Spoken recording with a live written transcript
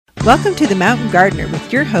Welcome to The Mountain Gardener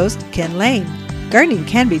with your host, Ken Lane. Gardening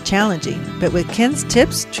can be challenging, but with Ken's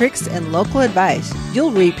tips, tricks, and local advice,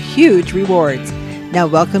 you'll reap huge rewards. Now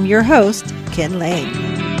welcome your host, Ken Lane.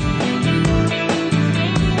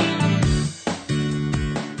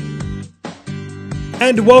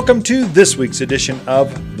 And welcome to this week's edition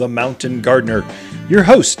of The Mountain Gardener. Your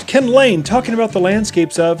host, Ken Lane, talking about the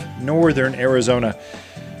landscapes of northern Arizona.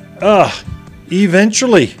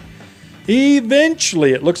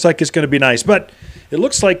 Eventually, it looks like it's going to be nice, but it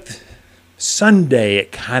looks like Sunday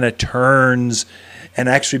it kind of turns and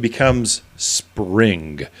actually becomes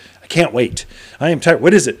spring. I can't wait. I am tired.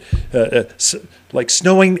 What is it? Like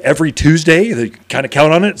snowing every Tuesday? They kind of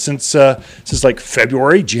count on it since like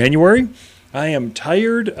February, January. I am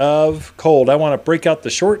tired of cold. I want to break out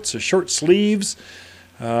the shorts, the short sleeves.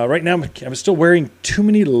 Right now I'm still wearing too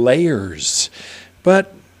many layers,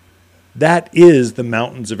 but that is the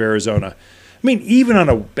mountains of Arizona. I mean, even on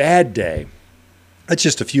a bad day, it's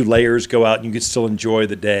just a few layers, go out and you can still enjoy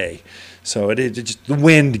the day. So the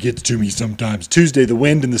wind gets to me sometimes. Tuesday, the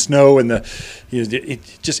wind and the snow and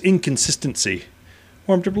just inconsistency.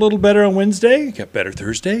 Warmed up a little better on Wednesday, got better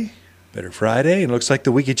Thursday, better Friday, and it looks like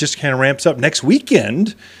the week it just kind of ramps up. Next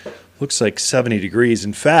weekend, looks like 70 degrees.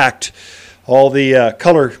 In fact, all the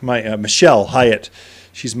color, Michelle Hyatt,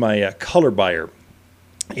 she's my color buyer.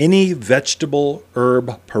 Any vegetable,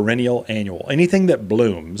 herb, perennial, annual, anything that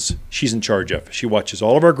blooms, she's in charge of. She watches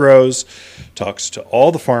all of our grows, talks to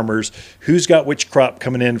all the farmers, who's got which crop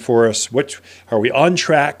coming in for us, are we on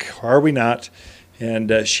track, are we not?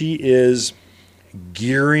 And she is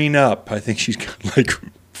gearing up. I think she's got like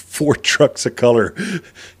 4 trucks of color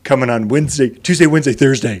coming on Tuesday, Wednesday,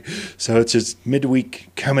 Thursday. So it's just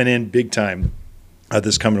midweek coming in big time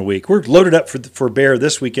this coming week. We're loaded up for bear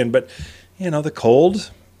this weekend, but the cold,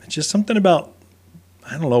 it's just something about,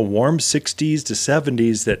 warm 60s to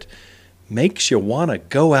 70s that makes you want to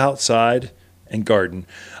go outside and garden.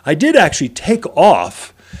 I did actually take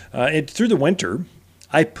off through the winter.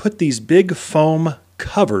 I put these big foam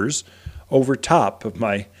covers over top of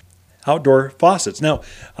my outdoor faucets. Now,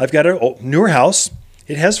 I've got a newer house.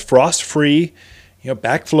 It has frost-free,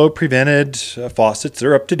 backflow prevented faucets.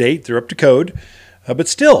 They're up to date. They're up to code. But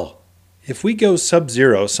still, if we go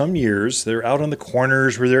sub-zero, some years, they're out on the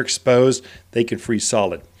corners where they're exposed, they can freeze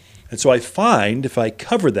solid. And so I find if I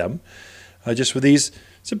cover them just with these,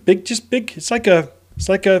 it's like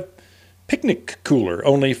a picnic cooler,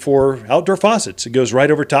 only for outdoor faucets. It goes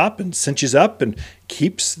right over top and cinches up and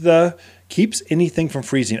keeps anything from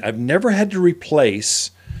freezing. I've never had to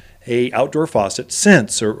replace a outdoor faucet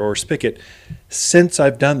or spigot since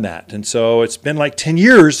I've done that. And so it's been like 10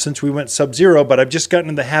 years since we went sub-zero, but I've just gotten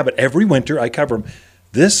in the habit. Every winter I cover them.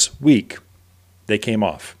 This week they came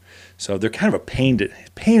off. So they're kind of a pain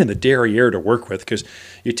in the derriere to work with because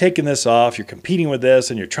you're taking this off, you're competing with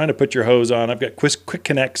this, and you're trying to put your hose on. I've got quick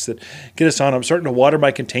connects that get us on. I'm starting to water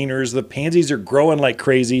my containers. The pansies are growing like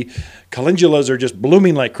crazy. Calendulas are just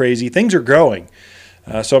blooming like crazy. Things are growing.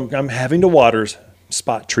 So I'm having to water,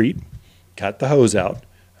 spot treat, got the hose out.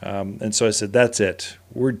 And so I said, that's it.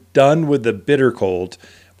 We're done with the bitter cold.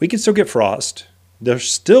 We can still get frost. There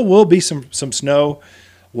still will be some snow,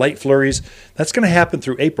 light flurries. That's going to happen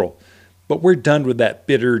through April. But we're done with that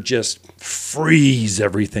bitter, just freeze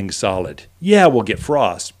everything solid. Yeah, we'll get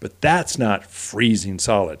frost, but that's not freezing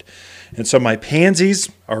solid. And so my pansies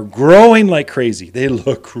are growing like crazy. They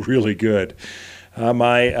look really good.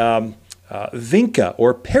 My vinca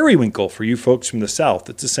or periwinkle for you folks from the south,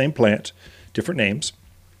 it's the same plant, different names.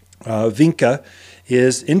 Vinca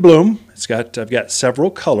is in bloom. I've got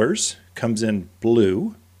several colors. Comes in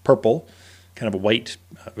blue, purple, kind of a white,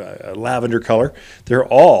 lavender color. They're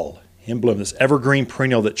all in bloom. This evergreen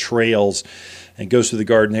perennial that trails and goes through the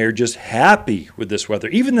garden. They're just happy with this weather.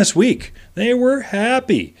 Even this week, they were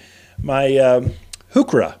happy. My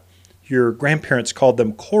heuchera, your grandparents called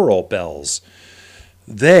them coral bells.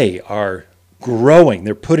 They are growing.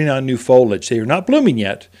 They're putting on new foliage. They are not blooming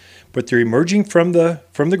yet, but they're emerging from the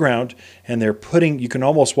ground, and you can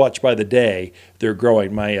almost watch by the day, they're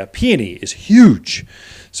growing. My peony is huge.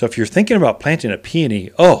 So if you're thinking about planting a peony,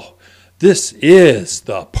 this is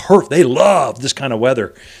they love this kind of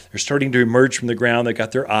weather. They're starting to emerge from the ground. They've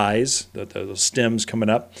got their eyes, those stems coming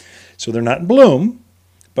up. So they're not in bloom,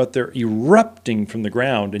 but they're erupting from the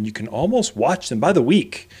ground, and you can almost watch them by the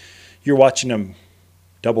week. You're watching them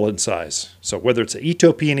double in size. So whether it's the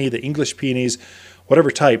Ito peony, the English peonies,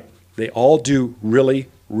 whatever type, they all do really,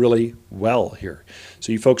 really well here.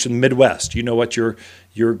 So you folks in the Midwest, you know what your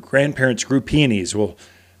grandparents grew peonies. Well,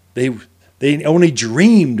 They only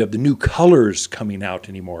dreamed of the new colors coming out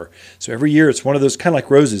anymore. So every year it's one of those kind of like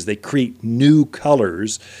roses. They create new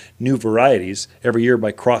colors, new varieties every year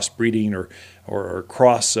by crossbreeding or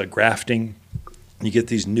cross grafting. You get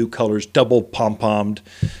these new colors, double pom-pommed.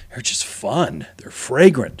 They're just fun. They're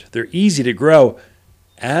fragrant. They're easy to grow.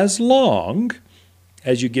 As long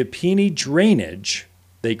as you give peony drainage,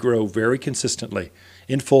 they grow very consistently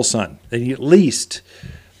in full sun. They need at least,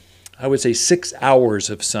 I would say, 6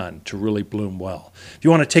 hours of sun to really bloom well. If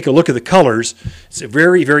you want to take a look at the colors, it's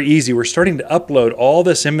very, very easy. We're starting to upload all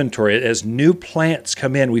this inventory. As new plants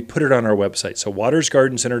come in, we put it on our website. So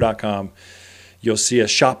watersgardencenter.com. You'll see a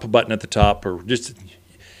shop button at the top, or just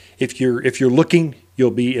if you're looking,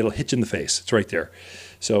 it'll hit you in the face. It's right there.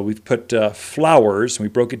 So we've put flowers, and we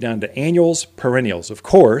broke it down to annuals, perennials. Of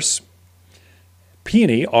course,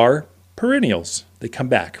 peony are perennials. They come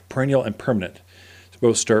back, perennial and permanent. So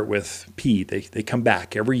both start with P. They come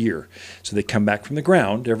back every year. So they come back from the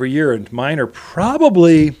ground every year, and mine are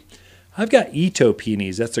probably, I've got Ito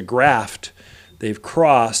peonies. That's a graft. They've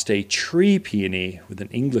crossed a tree peony with an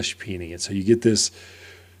English peony. And so you get this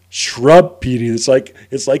shrub peony. It's like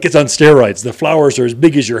it's on steroids. The flowers are as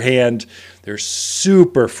big as your hand. They're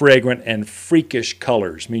super fragrant and freakish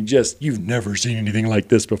colors. I mean, you've never seen anything like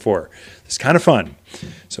this before. It's kind of fun.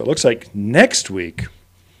 So it looks like next week,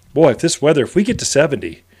 boy, if we get to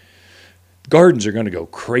 70, gardens are going to go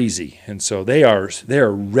crazy. And so they are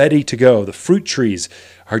ready to go. The fruit trees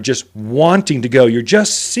are just wanting to go. You're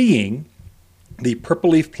just seeing the purple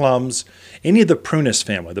leaf plums, any of the prunus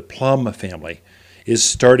family, the plum family, is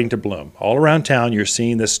starting to bloom. All around town, you're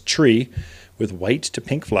seeing this tree with white to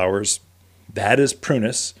pink flowers. That is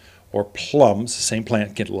prunus, or plums, the same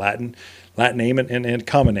plant, get Latin name and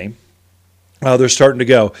common name. They're starting to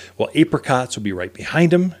go. Well, apricots will be right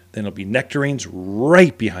behind them. Then it'll be nectarines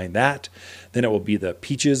right behind that. Then it will be the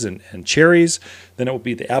peaches and cherries. Then it will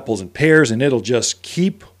be the apples and pears, and it'll just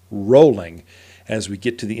keep rolling as we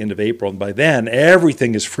get to the end of April. And by then,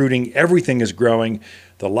 everything is fruiting, everything is growing.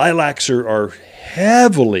 The lilacs are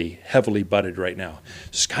heavily, heavily budded right now.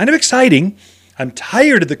 It's kind of exciting. I'm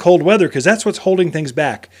tired of the cold weather because that's what's holding things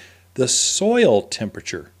back. The soil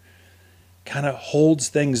temperature kind of holds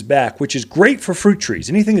things back, which is great for fruit trees.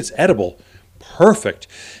 Anything that's edible, perfect.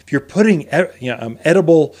 If you're putting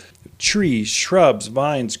edible trees, shrubs,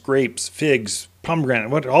 vines, grapes, figs,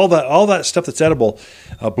 pomegranate, all that stuff that's edible,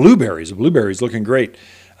 blueberries looking great.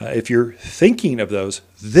 If you're thinking of those,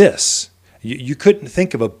 you couldn't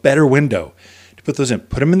think of a better window to put those in.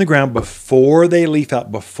 Put them in the ground before they leaf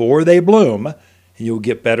out, before they bloom, and you'll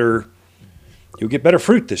get better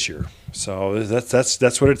fruit this year. So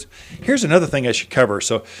that's what it's. Here's another thing I should cover.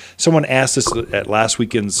 So someone asked us at last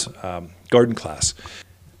weekend's garden class.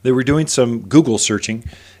 They were doing some Google searching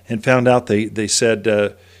and found out they said,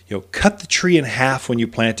 cut the tree in half when you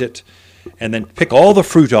plant it, and then pick all the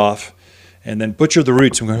fruit off, and then butcher the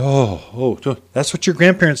roots. I'm going, oh, that's what your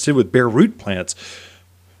grandparents did with bare root plants.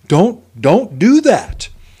 Don't do that.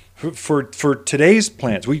 For today's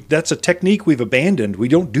plants, that's a technique we've abandoned. We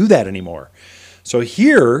don't do that anymore. So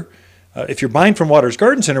here, if you're buying from Waters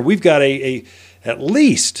Garden Center, we've got at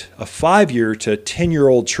least a 5-year to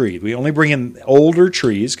 10-year-old tree. We only bring in older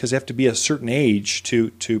trees because they have to be a certain age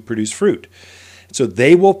to produce fruit. So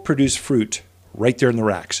they will produce fruit right there in the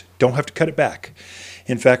racks. Don't have to cut it back.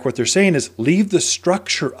 In fact, what they're saying is leave the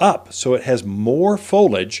structure up so it has more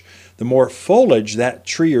foliage. The more foliage that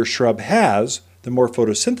tree or shrub has, the more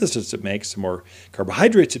photosynthesis it makes, the more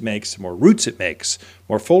carbohydrates it makes, the more roots it makes.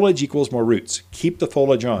 More foliage equals more roots. Keep the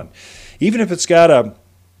foliage on. Even if it's got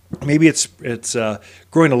maybe it's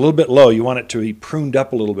growing a little bit low, you want it to be pruned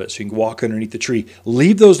up a little bit so you can walk underneath the tree.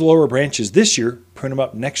 Leave those lower branches this year, prune them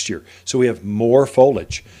up next year so we have more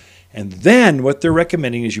foliage. And then what they're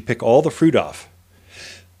recommending is you pick all the fruit off.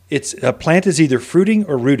 A plant is either fruiting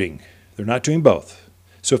or rooting. They're not doing both.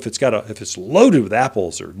 So if it's loaded with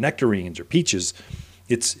apples or nectarines or peaches,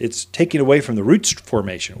 it's taking away from the root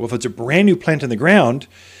formation. Well, if it's a brand new plant in the ground,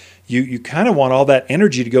 you kind of want all that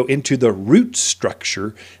energy to go into the root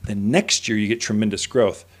structure. Then next year you get tremendous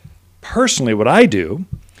growth. Personally, what I do,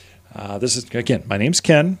 my name's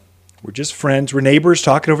Ken. We're just friends. We're neighbors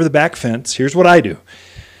talking over the back fence. Here's what I do.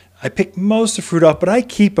 I pick most of the fruit off, but I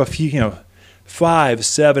keep a few, 5,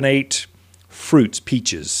 7, 8 fruits,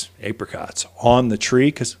 peaches, apricots on the tree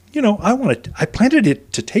because, I planted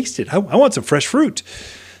it to taste it. I want some fresh fruit,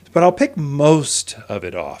 but I'll pick most of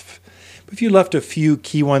it off. But if you left a few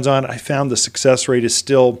key ones on, I found the success rate is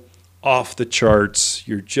still off the charts.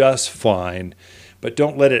 You're just fine, but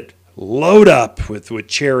don't let it load up with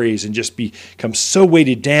cherries and just become so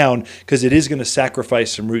weighted down because it is going to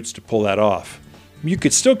sacrifice some roots to pull that off. You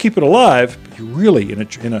could still keep it alive, but you really, in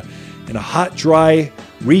a hot, dry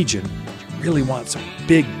region, you really want some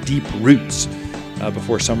big, deep roots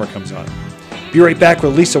before summer comes on. Be right back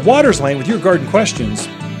with Lisa Waterslane with your garden questions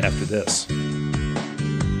after this.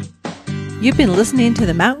 You've been listening to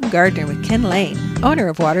The Mountain Gardener with Ken Lane, owner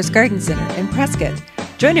of Waters Garden Center in Prescott.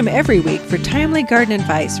 Join him every week for timely garden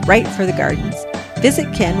advice right for the gardens.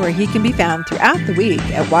 Visit Ken where he can be found throughout the week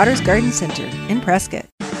at Waters Garden Center in Prescott.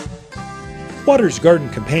 Waters Garden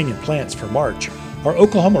companion plants for March are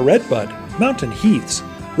Oklahoma redbud, mountain heaths,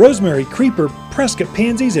 rosemary creeper, Prescott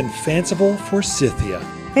pansies, and fanciful forsythia.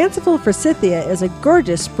 Fanciful forsythia is a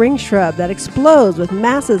gorgeous spring shrub that explodes with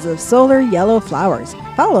masses of solar yellow flowers,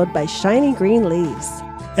 followed by shiny green leaves.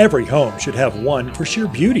 Every home should have one for sheer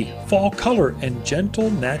beauty, fall color, and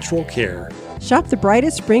gentle natural care. Shop the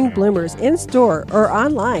brightest spring bloomers in-store or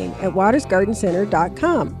online at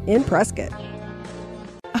watersgardencenter.com in Prescott.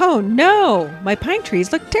 Oh no! My pine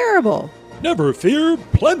trees look terrible. Never fear,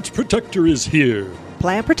 Plant Protector is here.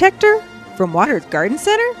 Plant Protector? From Waters Garden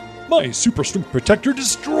Center? My Super Strength Protector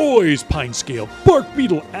destroys pine scale, bark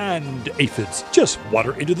beetle, and aphids. Just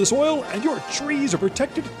water into the soil and your trees are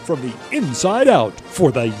protected from the inside out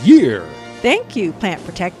for the year. Thank you, Plant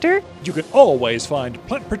Protector. You can always find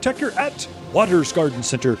Plant Protector at Waters Garden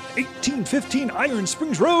Center, 1815 Iron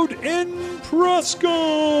Springs Road in Prescott.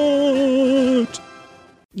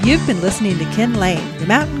 You've been listening to Ken Lane, the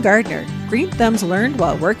Mountain Gardener. Green thumbs learned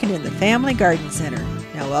while working in the Family Garden Center.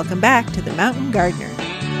 Now welcome back to the Mountain Gardener.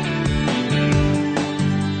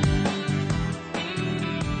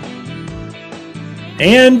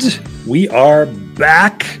 And we are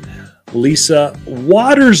back. Lisa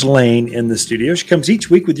Waterslane in the studio. She comes each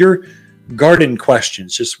week with your garden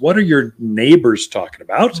questions. Just what are your neighbors talking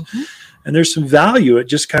about? Mm-hmm. And there's some value at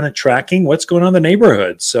just kind of tracking what's going on in the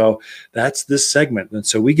neighborhood. So that's this segment. And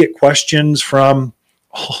so we get questions from,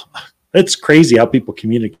 it's crazy how people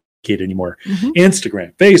communicate anymore. Mm-hmm.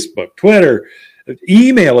 Instagram, Facebook, Twitter,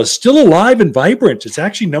 email is still alive and vibrant. It's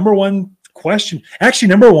actually number one question. Actually,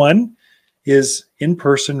 number one is in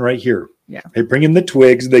person right here. Yeah. They bring in the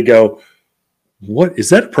twigs. They go, what, is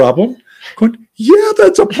that a problem? Going, yeah,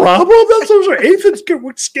 that's a problem. That's those are aphids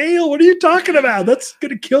scale. What are you talking about? That's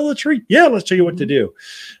going to kill the tree. Yeah, let's show you what to do.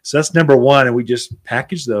 So that's number one. And we just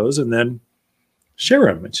package those and then share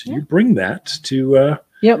them. And so you bring that to. You know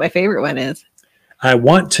what my favorite one is? I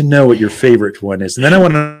want to know what your favorite one is. And then I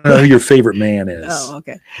want to know who your favorite man is. Oh,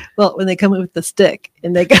 okay. Well, when they come in with the stick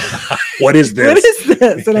and they go, what is this? What is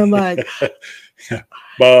this? And I'm like,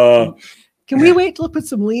 can we wait till I put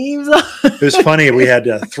some leaves on? It was funny. We had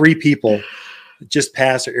 3 people just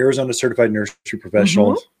pass their Arizona Certified Nursery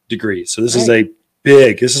Professional degree. So this is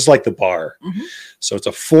this is like the bar. Mm-hmm. So it's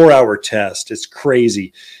a 4-hour test. It's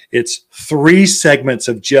crazy. It's 3 segments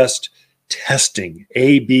of just testing,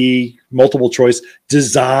 A, B, multiple choice,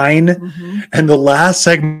 design. Mm-hmm. And the last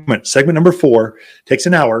segment number 4, takes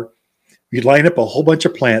an hour. You line up a whole bunch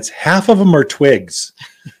of plants. Half of them are twigs.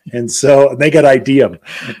 And so they got to ID them.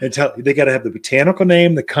 They got to have the botanical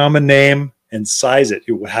name, the common name, and size it.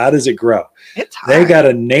 How does it grow? It's hard. They got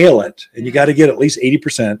to nail it. And you got to get at least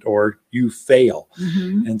 80% or you fail.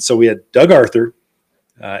 Mm-hmm. And so we had Doug Arthur,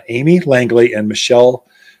 Amy Langley, and Michelle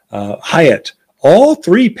Hyatt. All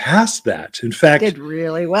 3 passed that. In fact, did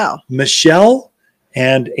really well. Michelle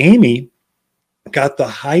and Amy got the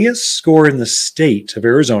highest score in the state of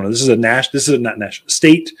Arizona. This is not national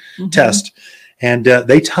state test, and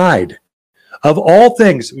they tied. Of all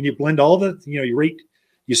things, when you blend all the,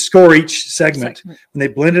 you score each segment. When they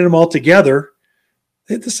blended them all together,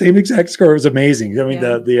 they had the same exact score. It was amazing. I mean,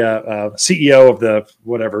 the CEO of the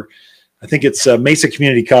whatever, I think it's Mesa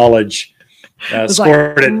Community College,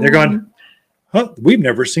 scored it. They're going, we've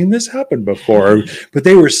never seen this happen before. But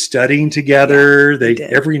they were studying together.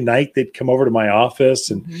 Every night they'd come over to my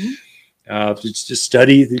office and just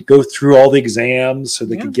study. They'd go through all the exams so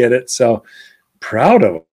they could get it. So proud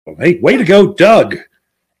of them. Hey, way to go, Doug,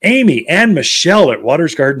 Amy, and Michelle at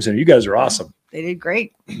Waters Garden Center. You guys are awesome. They did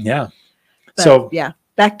great. Yeah. But,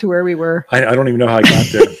 back to where we were. I don't even know how I got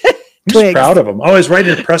there. I'm just proud of them. I was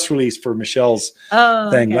writing a press release for Michelle's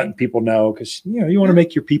thing, letting people know because you want to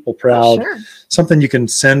make your people proud. Sure. Something you can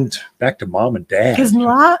send back to mom and dad. Because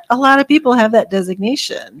a lot of people have that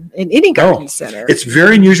designation in any garden center. It's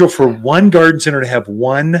very unusual for one garden center to have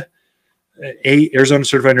one Arizona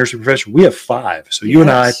Certified Nursery Professional. We have 5. So you and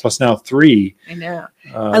I plus now 3. I know.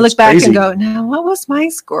 I look back and go, now what was my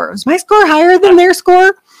score? Was my score higher than their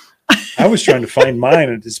score? I was trying to find mine,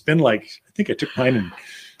 and it's been I think I took mine in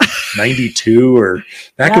 92 or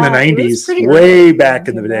back in the 90s, way back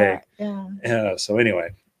in the day. Yeah. So anyway.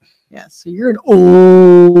 Yeah. So you're an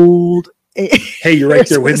old Hey, you're right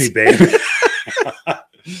there with me, babe.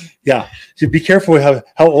 Yeah. So be careful how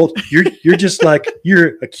old you're just like,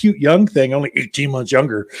 you're a cute young thing, only 18 months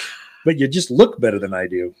younger, but you just look better than I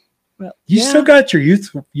do. Well, You still got your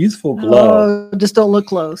youthful glow. Oh, just don't look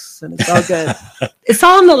close, and it's all good. It's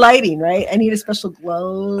all in the lighting, right? I need a special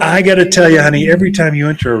glow. I got to tell you, honey, every time you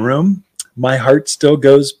enter a room, my heart still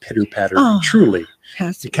goes pitter patter. Truly.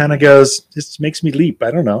 It kind of goes, just makes me leap. I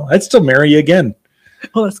don't know. I'd still marry you again.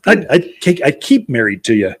 Well, that's good. I'd keep married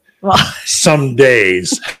to you. Well, some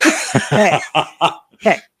days. hey,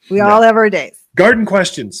 we all have our days. Garden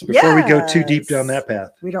questions before we go too deep down that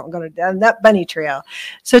path. We don't go down that bunny trail.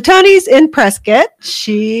 So Tony's in Prescott.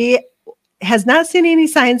 She has not seen any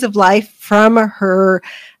signs of life from her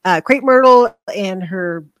crepe myrtle and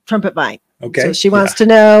her trumpet vine. Okay. So she wants to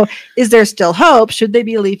know, is there still hope? Should they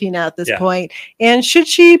be leafing out at this point? And should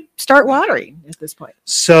she start watering at this point?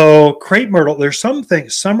 So crepe myrtle, there's some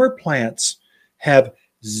things, summer plants have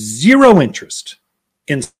zero interest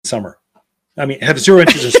in summer. I mean, have zero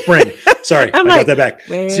interest in spring. Sorry, I got that back.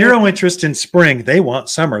 Zero interest in spring. They want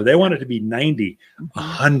summer. They want it to be 90,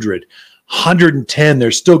 100, 110.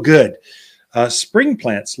 They're still good. Spring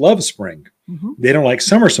plants love spring. They don't like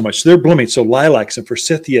summer so much. So they're blooming. So lilacs and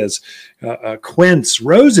forsythias, quince,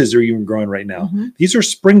 roses are even growing right now. These are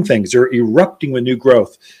spring things. They're erupting with new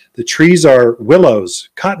growth. The trees are willows,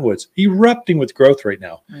 cottonwoods, erupting with growth right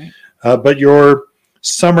now. But your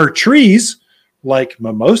summer trees, like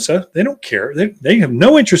mimosa, they don't care. They have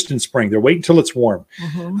no interest in spring. They're waiting until it's warm.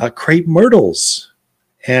 Crepe myrtles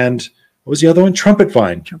and what was the other one? Trumpet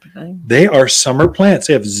vine. They are summer plants.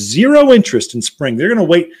 They have zero interest in spring. They're going to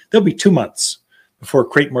wait. They'll be 2 months before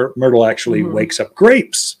crepe myrtle actually wakes up.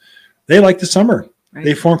 Grapes, they like the summer.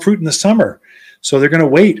 They form fruit in the summer. So they're going to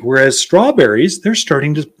wait. Whereas strawberries, they're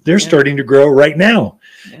starting to grow right now.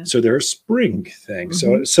 So they're a spring thing.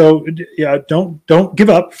 So yeah, don't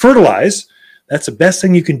give up. Fertilize. That's the best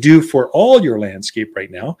thing you can do for all your landscape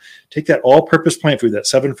right now. Take that all-purpose plant food, that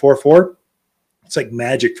 744. It's like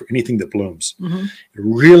magic for anything that blooms.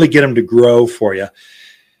 Really get them to grow for you.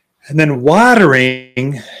 And then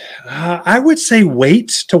watering, I would say wait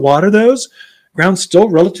to water those. Ground's still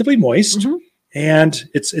relatively moist, and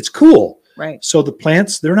it's cool. So the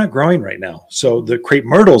plants, they're not growing right now. So the crepe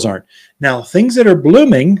myrtles aren't. Now, things that are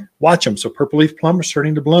blooming, watch them. So purple leaf plum are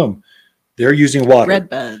starting to bloom. They're using water.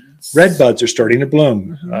 Red buds are starting to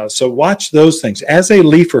bloom. So watch those things. As they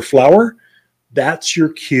leaf or flower, that's your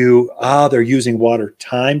cue. They're using water.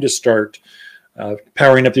 Time to start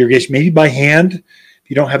powering up the irrigation, maybe by hand if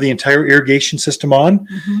you don't have the entire irrigation system on.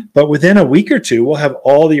 But within a week or two, we'll have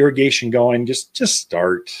all the irrigation going. Just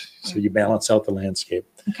start so you balance out the landscape.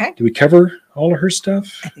 Okay. Do we cover all of her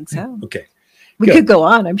stuff? I think so. Okay. We could go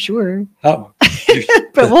on, I'm sure. Oh,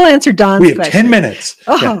 but we'll answer Don's question. We have 10 minutes.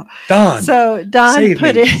 Don. So Don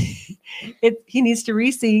put he needs to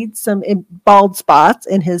reseed some bald spots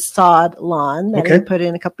in his sod lawn that he put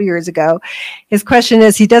in a couple years ago. His question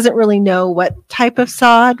is, he doesn't really know what type of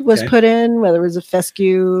sod was put in, whether it was a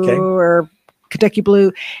fescue or Kentucky blue.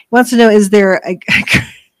 He wants to know, is there a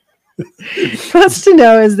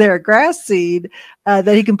grass seed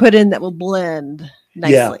that he can put in that will blend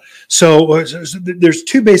nicely? Yeah. So there's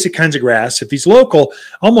two basic kinds of grass. If he's local,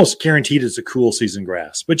 almost guaranteed it's a cool season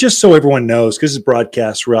grass. But just so everyone knows, because it's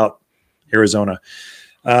broadcast throughout Arizona,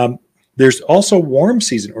 there's also warm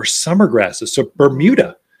season or summer grasses. So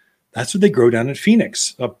Bermuda, that's what they grow down in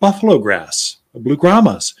Phoenix. Buffalo grass, blue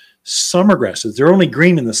grommas, summer grasses. They're only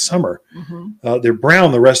green in the summer. They're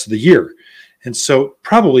brown the rest of the year. And so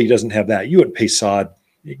probably doesn't have that. You wouldn't pay sod.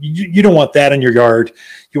 You don't want that in your yard.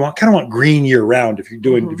 You kind of want green year round if you're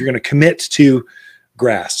going to commit to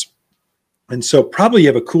grass. And so probably you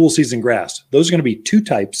have a cool season grass. Those are going to be two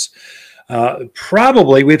types.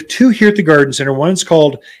 Probably we have two here at the garden center. One's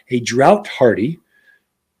called a drought hardy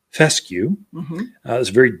fescue. It's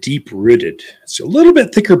very deep rooted. It's a little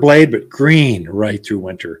bit thicker blade, but green right through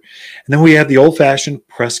winter. And then we have the old fashioned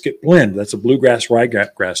Prescott blend. That's a bluegrass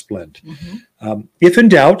ryegrass blend. If in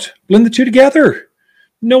doubt, blend the two together.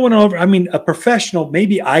 No one a professional,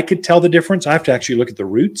 maybe I could tell the difference. I have to actually look at the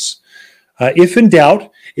roots. If in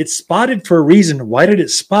doubt, it's spotted for a reason. Why did it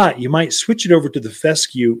spot? You might switch it over to the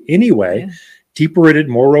fescue anyway. Deeper rooted,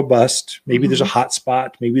 more robust. Maybe there's a hot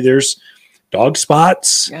spot. Maybe there's dog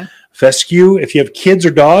spots. Fescue. If you have kids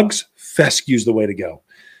or dogs, fescue's the way to go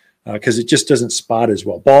because it just doesn't spot as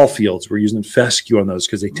well. Ball fields, we're using fescue on those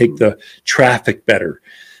because they take the traffic better.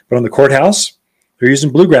 But on the courthouse, they're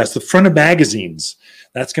using bluegrass. The front of magazines,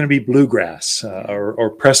 that's going to be bluegrass or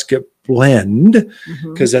Prescott blend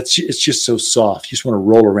because it's just so soft. You just want to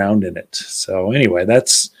roll around in it. So anyway,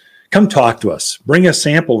 that's come talk to us. Bring a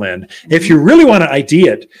sample in. If you really want to ID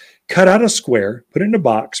it, cut out a square, put it in a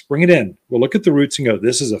box, bring it in. We'll look at the roots and go,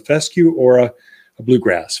 this is a fescue or a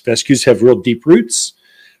bluegrass. Fescues have real deep roots.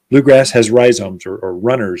 Bluegrass has rhizomes or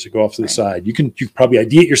runners that go off to the side. You can probably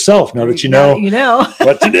ID it yourself now that you know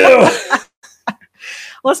what to do.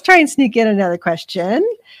 Let's try and sneak in another question.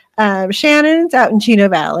 Shannon's out in Chino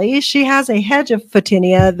Valley. She has a hedge of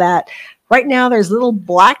photinia that right now there's little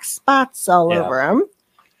black spots all over them.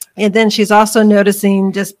 And then she's also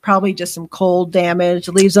noticing probably some cold damage.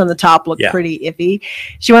 The leaves on the top look pretty iffy.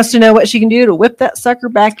 She wants to know what she can do to whip that sucker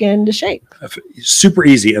back into shape. Super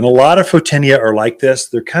easy. And a lot of photinia are like this.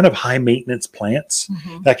 They're kind of high maintenance plants.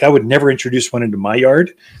 In fact, I would never introduce one into my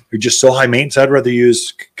yard. They're just so high maintenance. I'd rather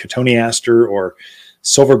use cotoneaster or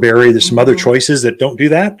silverberry. There's some other choices that don't do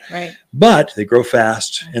that. Right. But they grow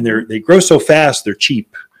fast, and they grow so fast, they're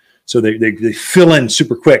cheap. So they fill in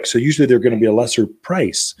super quick. So usually they're going to be a lesser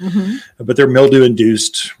price, but they're mildew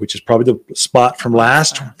induced, which is probably the spot from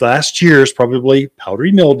last year's probably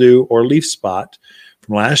powdery mildew or leaf spot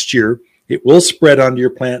from last year. It will spread onto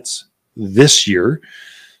your plants this year.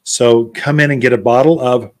 So come in and get a bottle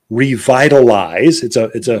of Revitalize. It's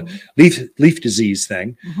a leaf disease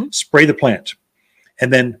thing. Spray the plant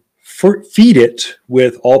and then feed it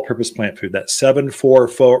with all-purpose plant food. That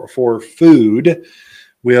 7-4-4 food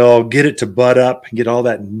will get it to bud up and get all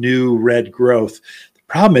that new red growth. The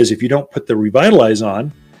problem is if you don't put the Revitalize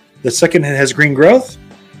on, the second it has green growth,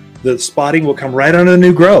 the spotting will come right on a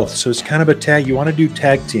new growth. So it's kind of a tag. You want to do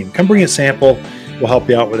tag team. Come bring a sample. We'll help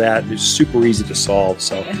you out with that. It's super easy to solve.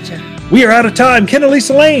 So we are out of time. Ken and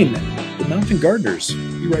Lisa Lane, the Mountain Gardeners.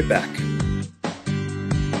 Be right back.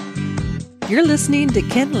 You're listening to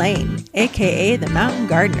Ken Lane, a.k.a. the Mountain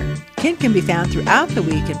Gardener. Ken can be found throughout the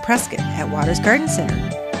week in Prescott at Waters Garden Center.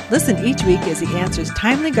 Listen each week as he answers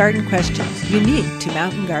timely garden questions unique to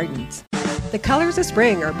mountain gardens. The colors of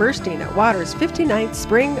spring are bursting at Waters' 59th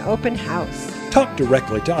Spring Open House. Talk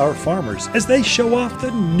directly to our farmers as they show off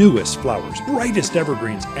the newest flowers, brightest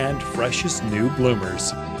evergreens, and freshest new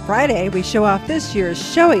bloomers. Friday, we show off this year's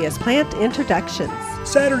showiest plant introductions.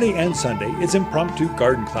 Saturday and Sunday is impromptu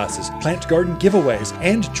garden classes, plant garden giveaways,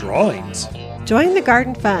 and drawings. Join the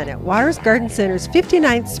garden fun at Waters Garden Center's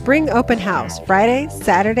 59th Spring Open House, Friday,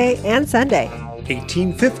 Saturday, and Sunday.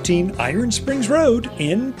 1815 Iron Springs Road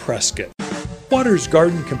in Prescott. Waters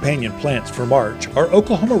Garden companion plants for March are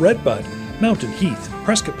Oklahoma Redbud, Mountain Heath,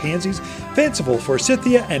 Prescott Pansies, Fanciful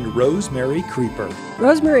Forsythia, and Rosemary Creeper.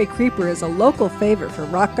 Rosemary Creeper is a local favorite for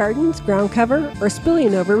rock gardens, ground cover, or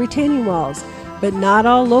spilling over retaining walls. But not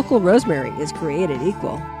all local rosemary is created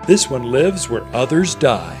equal. This one lives where others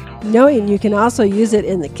die. Knowing you can also use it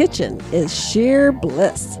in the kitchen is sheer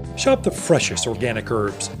bliss. Shop the freshest organic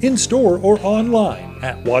herbs in-store or online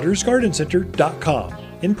at watersgardencenter.com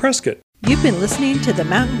in Prescott. You've been listening to The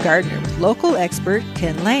Mountain Gardener with local expert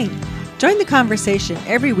Ken Lane. Join the conversation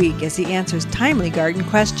every week as he answers timely garden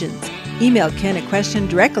questions. Email Ken a question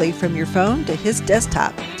directly from your phone to his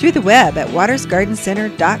desktop through the web at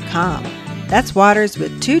watersgardencenter.com. That's Waters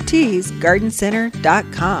with 2 T's,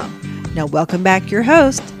 gardencenter.com. Now welcome back your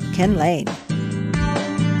host, Ken Lane.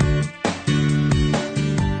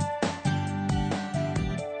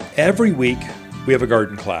 Every week we have a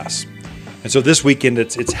garden class. And so this weekend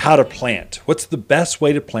it's how to plant. What's the best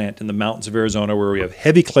way to plant in the mountains of Arizona where we have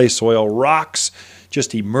heavy clay soil, rocks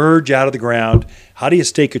just emerge out of the ground? How do you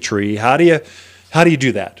stake a tree? How do you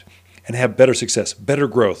do that and have better success, better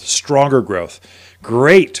growth, stronger growth?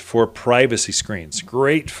 Great for privacy screens.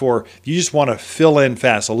 Great for if you just want to fill in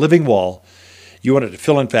fast, a living wall. You want it to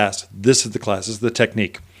fill in fast. This is the class. This is the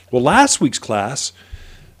technique. Well, last week's class,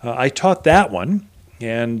 I taught that one,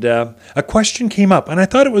 and a question came up, and I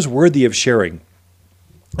thought it was worthy of sharing.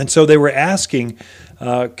 And so they were asking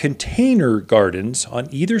container gardens on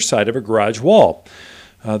either side of a garage wall.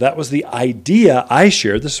 That was the idea I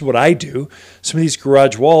shared. This is what I do. Some of these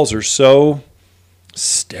garage walls are so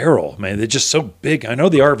sterile, man. They're just so big. I know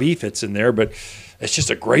the RV fits in there, but it's just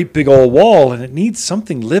a great big old wall, and it needs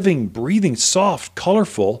something living, breathing, soft,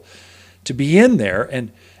 colorful to be in there.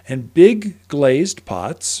 And big glazed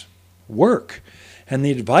pots work. And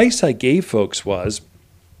the advice I gave folks was,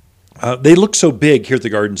 they look so big here at the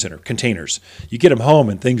garden center, containers. You get them home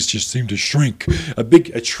and things just seem to shrink.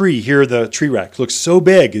 A tree here, the tree rack looks so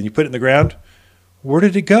big, and you put it in the ground. Where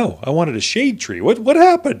did it go? I wanted a shade tree. What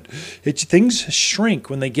happened? Things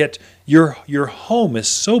shrink when they get, your home is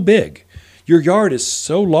so big. Your yard is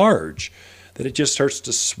so large that it just starts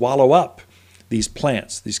to swallow up these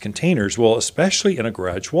plants, these containers. Well, especially in a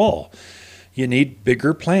garage wall, you need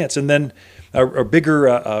bigger plants and then or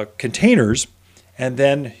bigger containers, and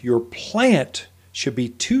then your plant should be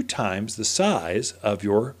 2 times the size of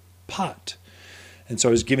your pot. And so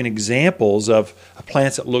I was giving examples of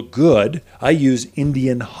plants that look good. I use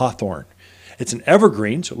Indian hawthorn. It's an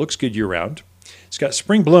evergreen, so it looks good year-round. It's got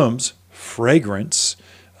spring blooms, fragrance,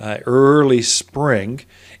 early spring.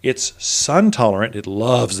 It's sun-tolerant. It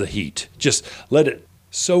loves the heat. Just let it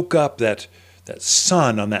soak up that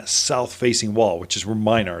sun on that south-facing wall, which is where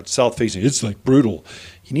mine are. It's south-facing. It's like brutal.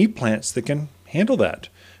 You need plants that can handle that.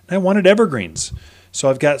 And I wanted evergreens. So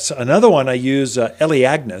I've got another one. I use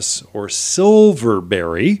Elaeagnus, or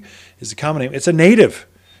silverberry is the common name. It's a native.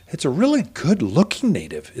 It's a really good-looking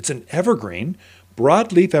native. It's an evergreen,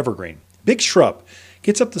 broadleaf evergreen, big shrub.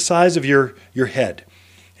 Gets up the size of your head.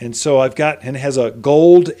 And so and it has a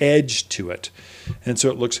gold edge to it. And so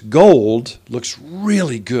it looks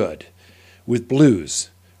really good with blues,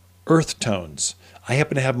 earth tones. I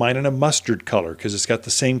happen to have mine in a mustard color because it's got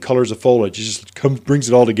the same colors of foliage. It just brings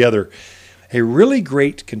it all together. A really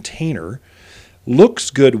great container, looks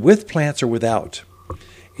good with plants or without.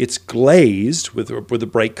 It's glazed with a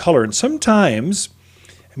bright color. And sometimes,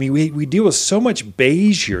 we deal with so much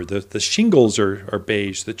beige here. The shingles are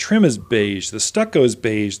beige. The trim is beige. The stucco is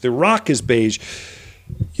beige. The rock is beige.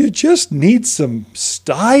 You just need some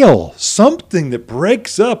style, something that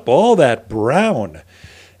breaks up all that brown,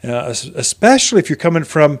 especially if you're coming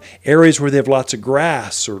from areas where they have lots of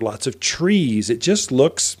grass or lots of trees. It just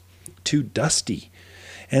looks too dusty.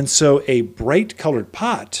 And so a bright colored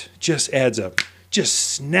pot just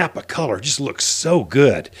snap a color, just looks so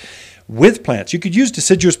good. With plants, you could use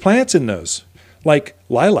deciduous plants in those, like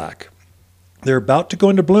lilac. They're about to go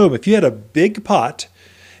into bloom. If you had a big pot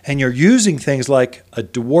and you're using things like a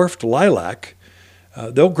dwarfed lilac,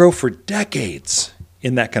 they'll grow for decades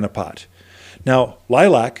in that kind of pot. Now,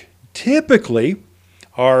 lilac typically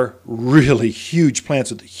are really huge plants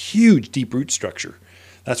with a huge deep root structure.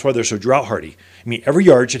 That's why they're so drought hardy. Every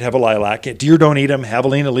yard should have a lilac. Deer don't eat them.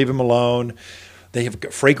 Javelina, leave them alone. They have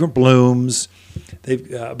fragrant blooms.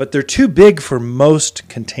 But they're too big for most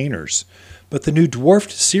containers. But the new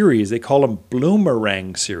dwarfed series, they call them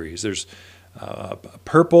bloomerang series. There's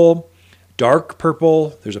purple, dark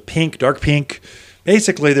purple. There's a pink, dark pink.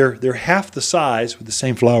 Basically, they're half the size with the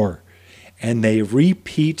same flower. And they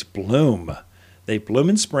repeat bloom. They bloom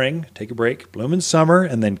in spring, take a break, bloom in summer,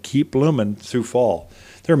 and then keep blooming through fall.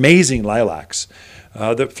 They're amazing lilacs.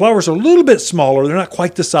 The flowers are a little bit smaller. They're not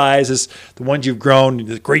quite the size as the ones you've grown,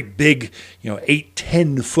 the great big, 8,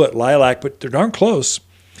 10-foot lilac, but they're darn close.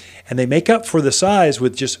 And they make up for the size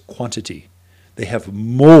with just quantity. They have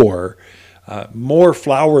more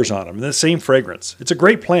flowers on them and the same fragrance. It's a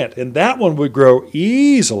great plant, and that one would grow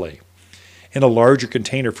easily in a larger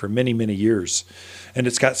container for many, many years. And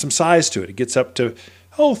it's got some size to it. It gets up to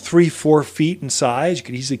 3-4 feet in size. You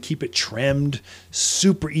could easily keep it trimmed,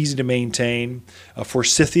 super easy to maintain.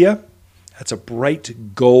 Forsythia, that's a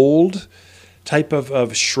bright gold type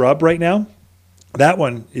of shrub right now. That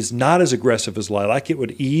one is not as aggressive as lilac. It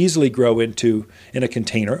would easily grow in a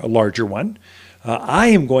container, a larger one. I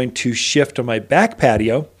am going to shift on my back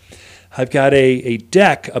patio. I've got a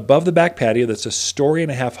deck above the back patio that's 1.5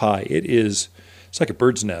 stories high. It's like a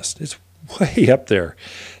bird's nest. It's way up there.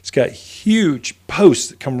 It's got huge posts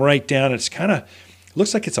that come right down. It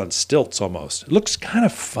looks like it's on stilts almost. It looks kind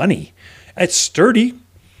of funny. It's sturdy.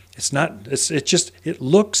 It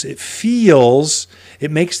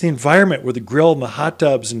makes the environment where the grill and the hot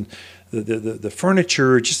tubs and the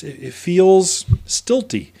furniture, it feels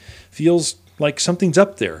stilty. Feels like something's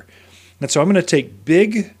up there. And so I'm going to take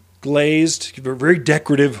big glazed, very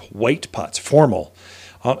decorative white pots, formal.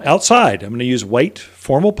 Outside, I'm going to use white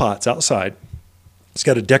formal pots outside. It's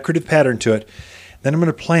got a decorative pattern to it. Then I'm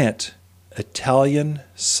going to plant Italian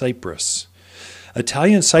cypress.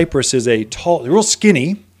 Italian cypress is a tall, real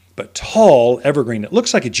skinny, but tall evergreen. It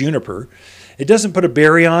looks like a juniper. It doesn't put a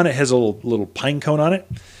berry on. It has a little pine cone on it,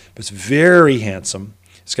 but it's very handsome.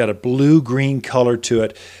 It's got a blue-green color to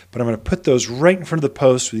it, but I'm going to put those right in front of the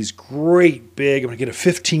post with these great big, I'm going to get a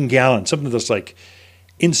 15-gallon, something that's like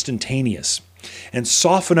instantaneous, and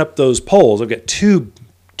soften up those poles. I've got two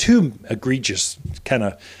egregious kind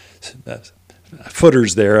of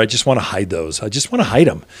footers there. I just want to hide those. I just want to hide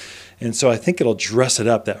them. And so I think it'll dress it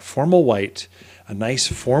up, that formal white, a nice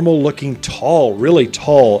formal-looking, tall, really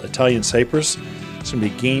tall Italian cypress. It's going to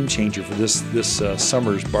be a game changer for this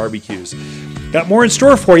summer's barbecues. Got more in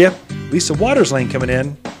store for you. Lisa Waters Lane coming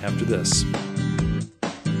in after this.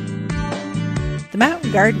 The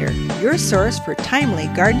Mountain Gardener, your source for timely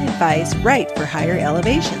garden advice right for higher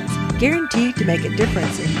elevations. Guaranteed to make a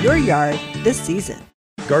difference in your yard this season.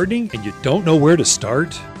 Gardening and you don't know where to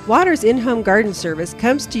start? Waters In-Home Garden Service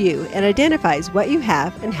comes to you and identifies what you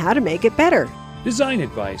have and how to make it better. Design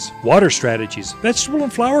advice, water strategies, vegetable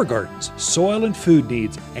and flower gardens, soil and food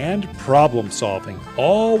needs, and problem solving.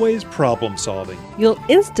 Always problem solving. You'll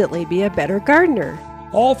instantly be a better gardener.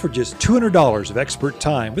 All for just $200 of expert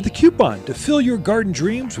time with a coupon to fill your garden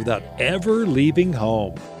dreams without ever leaving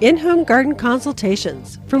home. In-home garden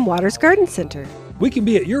consultations from Waters Garden Center. We can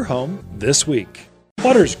be at your home this week.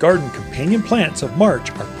 Waters Garden companion plants of March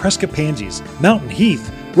are Prescott pansies, mountain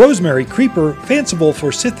heath, rosemary creeper, fanciful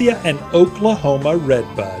forsythia, and Oklahoma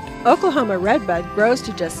redbud. Oklahoma redbud grows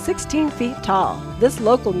to just 16 feet tall. This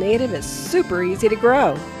local native is super easy to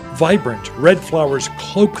grow. Vibrant red flowers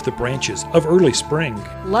cloak the branches of early spring.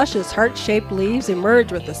 Luscious heart-shaped leaves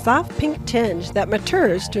emerge with a soft pink tinge that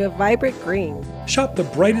matures to a vibrant green. Shop the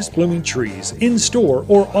brightest blooming trees in-store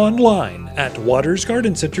or online at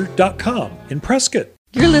watersgardencenter.com in Prescott.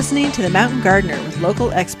 You're listening to The Mountain Gardener with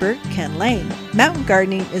local expert Ken Lane. Mountain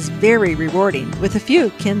gardening is very rewarding, with a few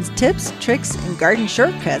Ken's tips, tricks, and garden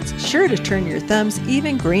shortcuts sure to turn your thumbs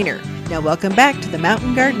even greener. Now welcome back to The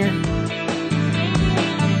Mountain Gardener.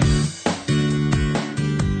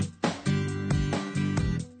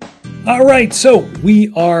 All right, so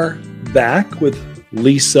we are back with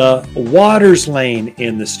Lisa Waterslane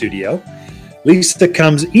in the studio. Lisa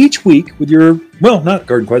comes each week with your, well, not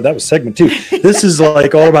garden quite, that was segment 2. This is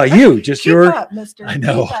like all about you, just Keep your, up, mister. I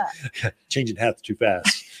know, Keep up. changing hats too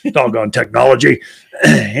fast. Doggone technology.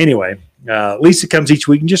 Anyway, Lisa comes each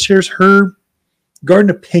week and just shares her garden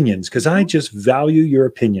opinions because I just value your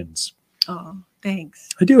opinions. Oh, thanks.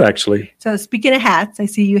 I do actually. So speaking of hats, I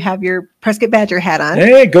see you have your Prescott Badger hat on.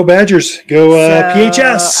 Hey, go Badgers. Go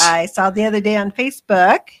PHS. I saw the other day on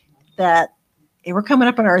Facebook that we're coming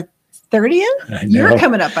up on our 30th. I know. You're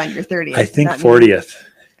coming up on your 30th. I think not me. 40th.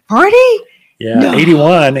 40? Yeah, No.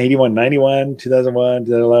 81, 91, 2001,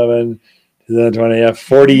 2011, 2020, yeah,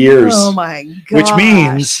 40 years. Oh my god. Which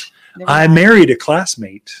means I married a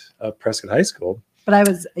classmate of Prescott High School. But I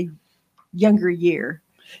was a younger year.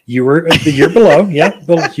 You were the year below. Yeah,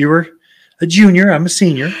 but you were a junior. I'm a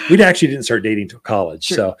senior. We actually didn't start dating until college.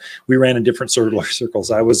 Sure. So we ran in different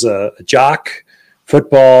circles. I was a jock,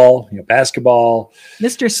 football, basketball.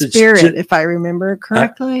 Mr. So Spirit, if I remember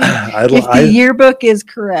correctly. If I the yearbook is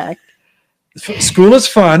correct. School is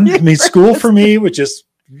fun. I mean, school for me was just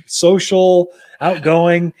social,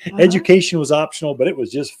 outgoing. Education was optional, but it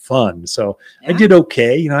was just fun. So I Yeah. did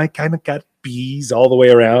okay. I kind of got B's all the way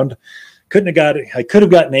around. I could have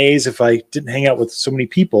gotten A's if I didn't hang out with so many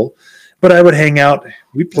people, but I would hang out.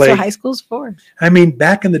 We That's played. what high school's for. I mean,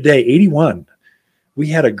 back in the day, 81, we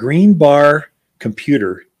had a green bar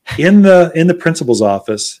computer in the principal's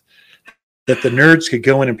office that the nerds could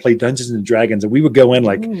go in and play Dungeons and Dragons. And we would go in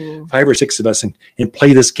like Ooh. 5 or 6 of us and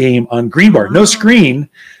play this game on green bar. No Wow. screen,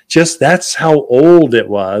 just that's how old it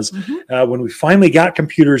was. Mhm. When we finally got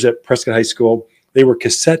computers at Prescott High School, they were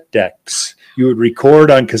cassette decks. You would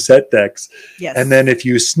record on cassette decks. Yes. And then if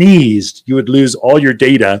you sneezed, you would lose all your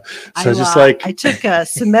data. So just like, I took a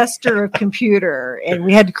semester of computer and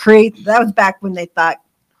we had to create, that was back when they thought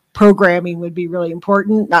programming would be really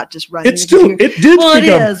important, not just running. it's the still, computer. it did Well, it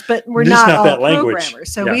become, is, but we're just not not all that language.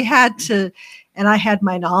 programmers. So Yeah. we had to, and I had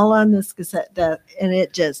mine all on this cassette deck and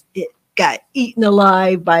it got eaten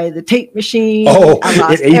alive by the tape machine. Oh, I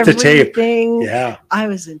lost it ate the tape. everything. yeah. I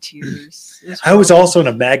was in tears. I was also in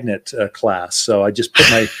a magnet class, so I just put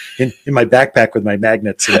my in my backpack with my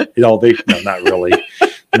magnets, and it all they no, not really,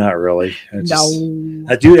 not really. It's just-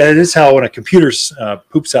 I do. It is how when a computer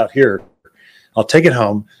poops out here, I'll take it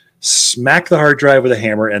home, smack the hard drive with a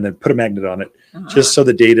hammer, and then put a magnet on it, just so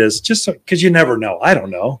the data is just because you never know. I don't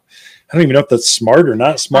know. I don't even know if that's smart or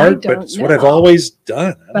not smart, but it's what I've know. always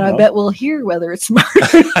done. But I bet we'll hear whether it's smart.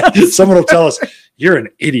 Someone will tell us, "You're an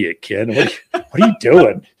idiot, Ken. What are you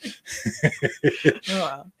doing?"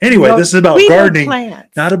 Anyway, Well, this is about we know gardening,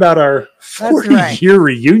 plants. not about our 40-year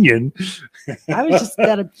reunion. I was just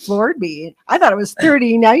that it floored me. I thought it was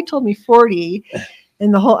 30. Now you told me 40.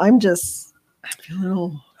 And I feel a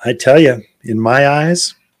little. I tell you, in my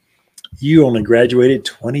eyes, you only graduated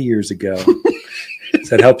 20 years ago. Does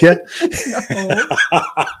that help you?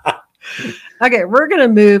 Okay, we're going to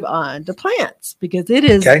move on to plants because it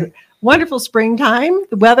is Okay. wonderful springtime.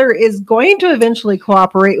 The weather is going to eventually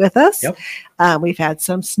cooperate with us. Yep. We've had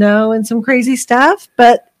some snow and some crazy stuff,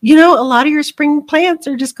 but a lot of your spring plants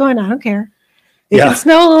are just going, I don't care. It Yeah, can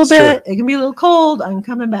snow a little it's bit. It can be a little cold. I'm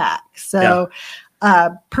coming back. So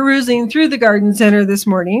perusing through the garden center this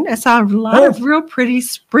morning, I saw a lot of real pretty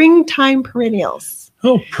springtime perennials.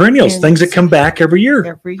 Oh, perennials, things that come back every year.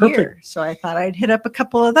 Every year. So I thought I'd hit up a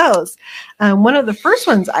couple of those. One of the first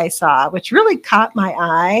ones I saw, which really caught my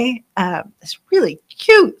eye, it's really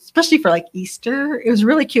cute, especially for like Easter. It was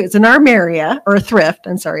really cute. It's an armaria, or a thrift.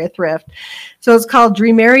 So it's called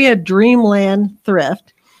Dreameria Dreamland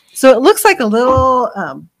Thrift. So it looks like a little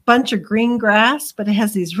bunch of green grass, but it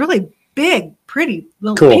has these really big, pretty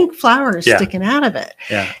little pink flowers sticking out of it.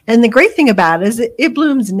 Yeah. And the great thing about it is it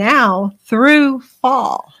blooms now through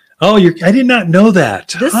fall. Oh, I did not know that.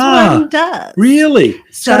 This one does. Really?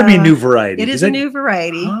 It's got to be a new variety. It is a new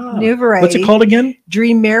variety. What's it called again?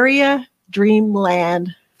 Dreameria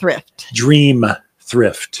Dreamland Thrift. Dream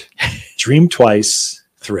Thrift. Dream twice,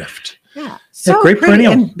 thrift. Yeah. So great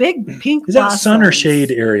perennial. And big pink Is that sun or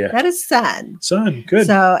shade area? That is sun. Sun. Good.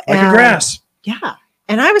 So, like a grass. Yeah.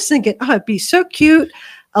 And I was thinking, it'd be so cute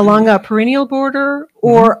along a perennial border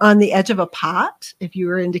or on the edge of a pot. If you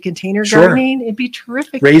were into container gardening, it'd be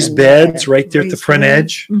terrific. Raised beds right there at the front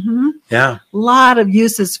edge. Mm-hmm. Yeah. A lot of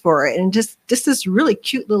uses for it. And just this really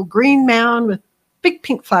cute little green mound with big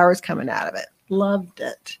pink flowers coming out of it. Loved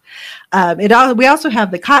it. We also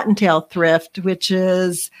have the cottontail thrift, which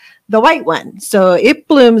is the white one. So it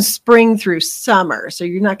blooms spring through summer. So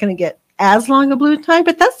you're not going to get as long a bloom time,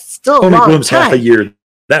 but that's still a long time. Only blooms half a year.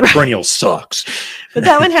 That perennial sucks. But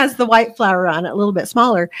that one has the white flower on it, a little bit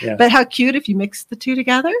smaller. Yeah. But how cute if you mix the two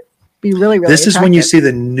together. Be really, really This is when you see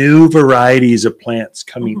the new varieties of plants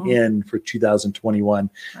coming in for 2021.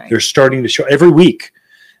 Right. They're starting to show every week.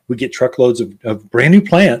 We get truckloads of brand new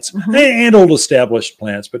plants and old established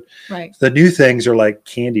plants. But the new things are like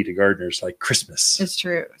candy to gardeners, like Christmas. It's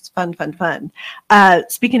true. It's fun.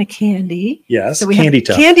 Speaking of candy. Yes, so Candy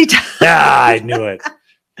Tuft. Candy Tuft. Yeah, I knew it.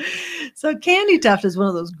 So Candy Tuft is one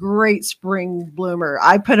of those great spring bloomer.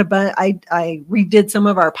 I redid some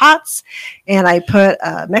of our pots, and I put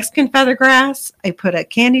Mexican feathergrass. I put a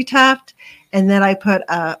Candy Tuft, and then I put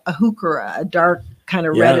a heuchera, a dark kind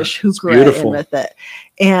of reddish heuchera in with it.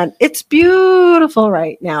 And it's beautiful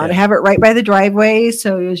right now. Yeah. And I have it right by the driveway.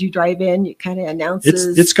 So as you drive in, it kind of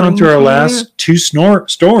announces. It's gone through our last two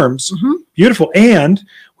storms. Mm-hmm. Beautiful. And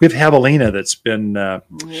we have javelina that's been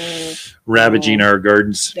ravaging our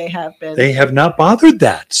gardens. They have been. They have not bothered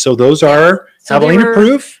that. So those are javelina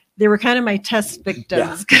proof. They were kind of my test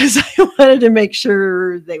victims because I wanted to make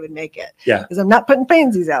sure they would make it. Yeah. Because I'm not putting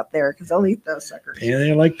pansies out there because I'll eat those suckers. Yeah,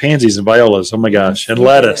 they like pansies and violas. Oh my gosh. And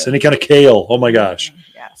lettuce, any kind of kale. Oh my gosh.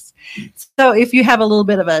 Yes. So if you have a little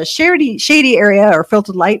bit of a shady area or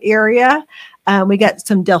filtered light area, we got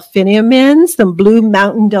some delphinium some blue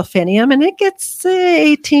mountain delphinium, and it gets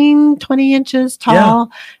 18, 20 inches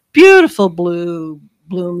tall. Yeah. Beautiful blue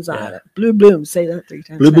blooms on it. Blue blooms. Say that 3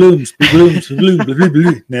 times. Blue blooms.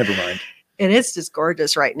 Blue. Never mind. And it's just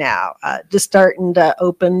gorgeous right now. Just starting to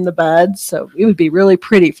open the buds. So it would be really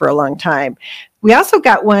pretty for a long time. We also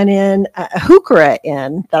got one in, a heuchera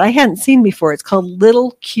that I hadn't seen before. It's called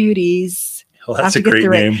Little Cuties. Oh, that's a great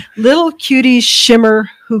name. Little Cuties Shimmer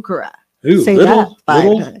Heuchera. Ooh, say little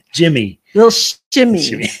Jimmy. Little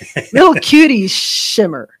Shimmy. Little Cuties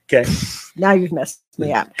Shimmer. Okay. Now you've messed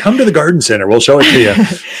me up. Come to the garden center. We'll show it to you.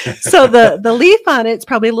 So the leaf on it's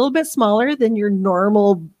probably a little bit smaller than your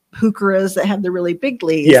normal heucheras that have the really big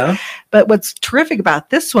leaves. Yeah. But what's terrific about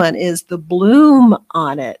this one is the bloom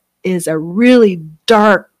on it is a really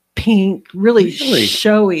dark pink, really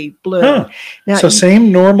showy bloom. Huh. Now, so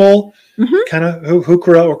same normal kind of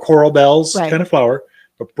heuchera or coral bells kind of flower.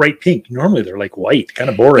 But bright pink. Normally they're like white, kind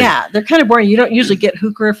of boring. Yeah, they're kind of boring. You don't usually get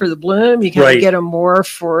heuchera for the bloom. You kind of get them more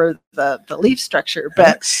for the leaf structure.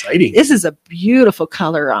 But exciting. This is a beautiful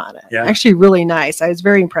color on it. Yeah. Actually really nice. I was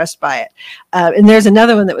very impressed by it. And there's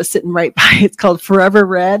another one that was sitting right by it. It's called Forever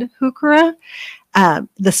Red Heuchera.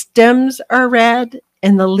 The stems are red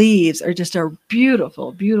and the leaves are just a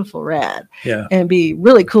beautiful, beautiful red. Yeah. And it'd be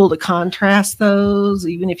really cool to contrast those.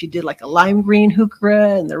 Even if you did like a lime green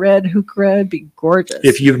heuchera and the red heuchera, it'd be gorgeous.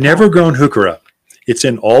 If you've never grown heuchera, it's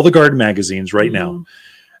in all the garden magazines right now.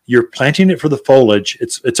 You're planting it for the foliage.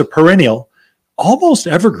 It's a perennial, almost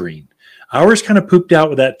evergreen. Ours kind of pooped out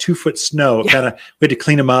with that 2-foot snow. We had to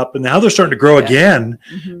clean them up, and now they're starting to grow again.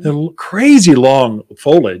 They're crazy long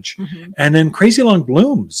foliage, and then crazy long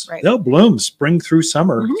blooms. Right. They'll bloom spring through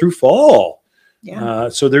summer through fall. Yeah.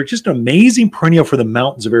 So they're just an amazing perennial for the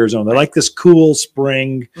mountains of Arizona. They like this cool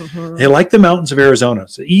spring. They like the mountains of Arizona.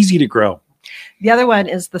 It's easy to grow. The other one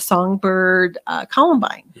is the songbird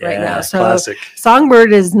columbine right now. So classic.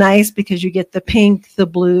 Songbird is nice because you get the pink, the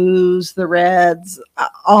blues, the reds,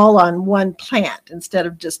 all on one plant instead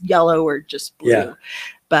of just yellow or just blue.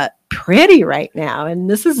 but pretty right now. And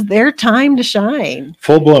this is their time to shine.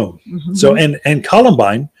 Full bloom. Mm-hmm. So, and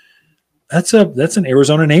columbine, that's an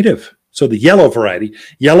Arizona native. So the yellow variety,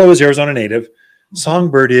 yellow is Arizona native.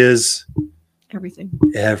 Songbird is everything.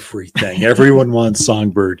 Everyone wants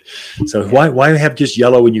songbird. So why have just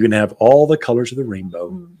yellow when you can have all the colors of the rainbow?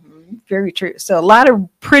 Mm-hmm. Very true. So a lot of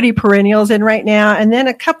pretty perennials in right now, and then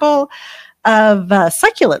a couple of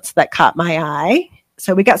succulents that caught my eye.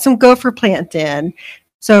 So we got some gopher plant in.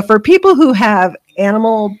 So for people who have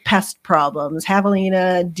animal pest problems,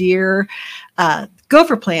 javelina, deer,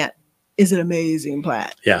 gopher plant is an amazing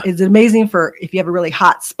plant. Yeah, it's amazing for if you have a really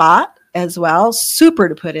hot spot as well. Super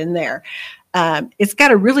to put in there. It's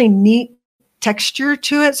got a really neat texture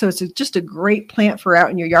to it. So it's just a great plant for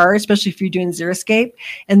out in your yard, especially if you're doing xeriscape.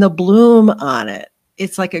 And the bloom on it,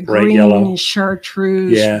 it's like a bright green yellow.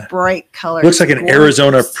 Chartreuse, bright color. Looks like an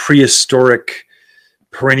Arizona prehistoric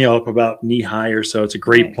perennial up about knee high or so. It's a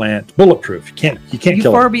great plant. Bulletproof. You can't kill it.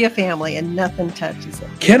 Euphorbia family and nothing touches it.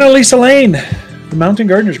 Ken and Lisa Lane, the Mountain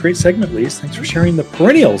Gardeners. Great segment, Lisa. Thanks for sharing the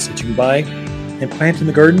perennials that you can buy and plant in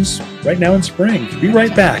the gardens right now in spring. Be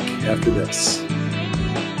right back after this.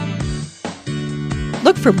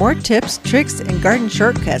 Look for more tips, tricks, and garden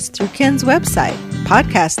shortcuts through Ken's website.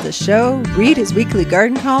 Podcast the show, read his weekly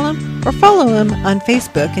garden column, or follow him on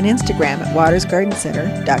Facebook and Instagram at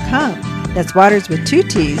watersgardencenter.com. That's Waters with 2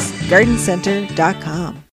 T's,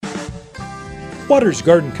 gardencenter.com. Waters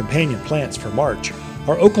Garden companion plants for March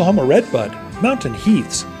are Oklahoma redbud, mountain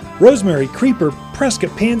heaths, rosemary creeper,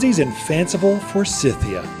 Prescott pansies, and fanciful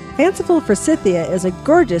forsythia. Fanciful forsythia is a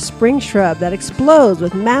gorgeous spring shrub that explodes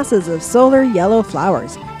with masses of solar yellow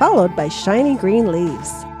flowers, followed by shiny green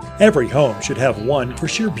leaves. Every home should have one for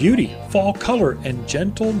sheer beauty, fall color, and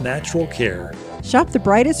gentle natural care. Shop the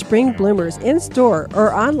brightest spring bloomers in store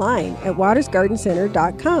or online at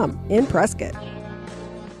watersgardencenter.com in Prescott.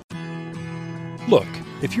 Look,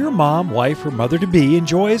 if your mom, wife, or mother-to-be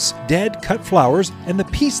enjoys dead, cut flowers and the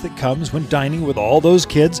peace that comes when dining with all those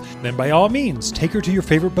kids, then by all means, take her to your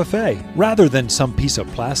favorite buffet, rather than some piece of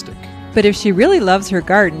plastic. But if she really loves her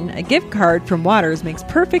garden, a gift card from Waters makes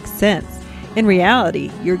perfect sense. In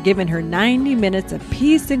reality, you're giving her 90 minutes of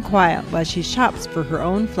peace and quiet while she shops for her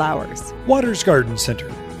own flowers. Waters Garden Center,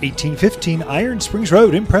 1815 Iron Springs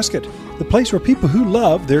Road in Prescott, the place where people who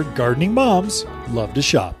love their gardening moms love to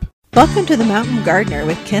shop. Welcome to the Mountain Gardener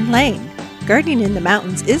with Ken Lane. Gardening in the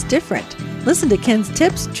mountains is different. Listen to Ken's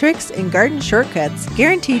tips, tricks, and garden shortcuts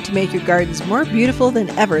guaranteed to make your gardens more beautiful than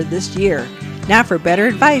ever this year. Now for better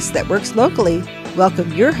advice that works locally,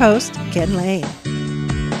 welcome your host, Ken Lane.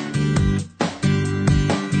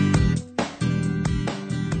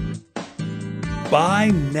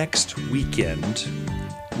 By next weekend,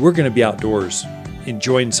 we're going to be outdoors,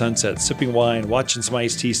 enjoying sunsets, sipping wine, watching some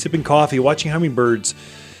iced tea, sipping coffee, watching hummingbirds.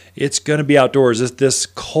 It's going to be outdoors. This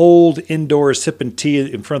cold indoor sipping tea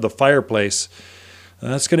in front of the fireplace,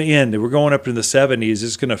 that's going to end. We're going up in the 70s.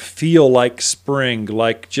 It's going to feel like spring,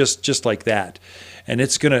 like just like that. And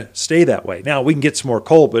it's going to stay that way. Now, we can get some more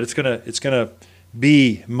cold, but it's going to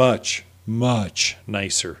be much, much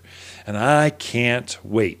nicer. And I can't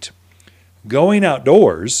wait. Going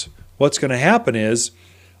outdoors, what's going to happen is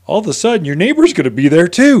all of a sudden your neighbor's going to be there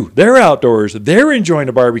too. They're outdoors. They're enjoying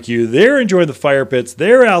the barbecue. They're enjoying the fire pits.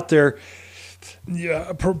 They're out there.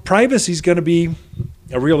 Privacy is going to be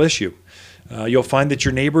a real issue. You'll find that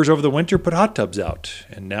your neighbors over the winter put hot tubs out,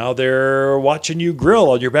 and now they're watching you grill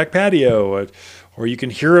on your back patio, or you can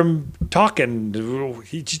hear them talking.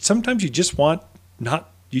 Sometimes you just want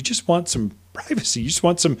some privacy. You just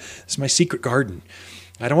want some. This is my secret garden.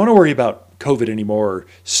 I don't want to worry about COVID anymore, or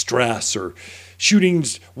stress, or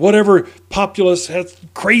shootings, whatever populace has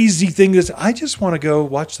crazy thing is. I just want to go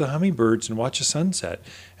watch the hummingbirds and watch a sunset,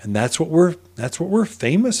 and that's what we're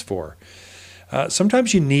famous for.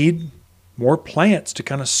 Sometimes you need more plants to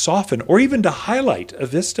kind of soften or even to highlight a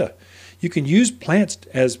vista. You can use plants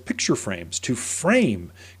as picture frames to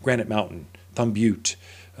frame Granite Mountain, Thumb Butte,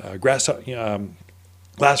 Glassford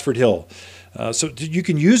Hill. So you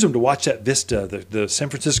can use them to watch that vista, the San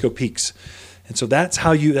Francisco peaks. And so that's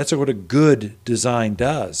what a good design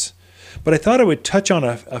does. But I thought I would touch on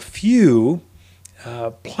a few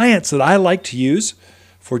plants that I like to use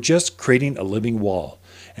for just creating a living wall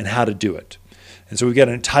and how to do it. And so we've got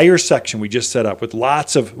an entire section we just set up with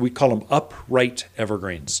lots of, we call them upright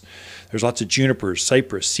evergreens. There's lots of junipers,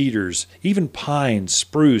 cypress, cedars, even pines,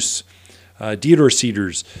 spruce, deodar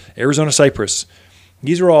cedars, Arizona cypress.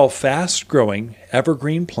 These are all fast-growing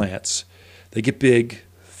evergreen plants. They get big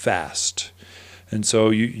fast. And so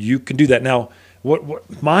you can do that. Now, what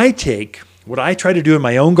I try to do in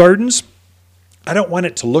my own gardens, I don't want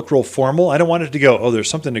it to look real formal. I don't want it to go, oh, there's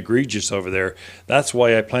something egregious over there. That's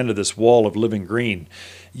why I planted this wall of living green.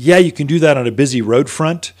 Yeah, you can do that on a busy road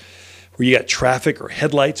front where you got traffic or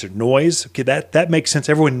headlights or noise. Okay, that makes sense.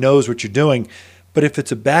 Everyone knows what you're doing. But if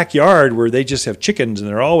it's a backyard where they just have chickens and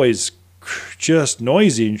they're always just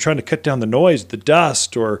noisy and you're trying to cut down the noise, the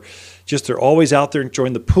dust, or just they're always out there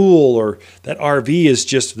enjoying the pool, or that RV is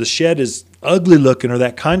just, the shed is ugly looking, or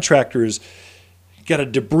that contractor is got a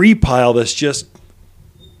debris pile that's just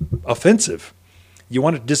offensive. You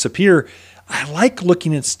want it to disappear. I like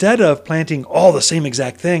looking, instead of planting all the same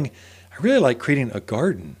exact thing, I really like creating a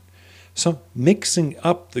garden. So mixing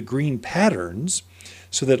up the green patterns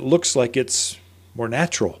so that it looks like it's more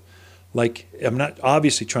natural. Like I'm not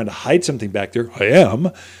obviously trying to hide something back there. I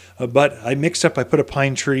am. But I mixed up, I put a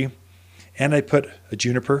pine tree and I put a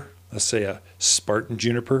juniper, let's say a Spartan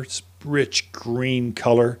juniper. It's rich green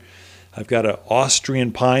color. I've got an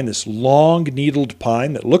Austrian pine, this long needled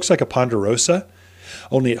pine that looks like a ponderosa,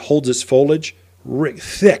 only it holds its foliage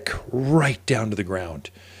thick right down to the ground.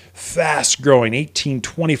 Fast growing, 18,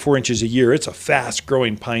 24 inches a year. It's a fast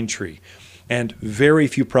growing pine tree and very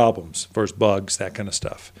few problems as far as bugs, that kind of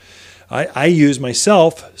stuff. I use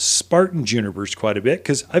myself Spartan junipers quite a bit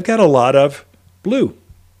because I've got a lot of blue.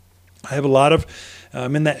 I have a lot of,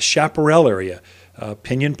 I'm in that chaparral area,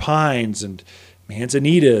 pinyon pines and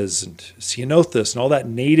manzanitas and ceanothus and all that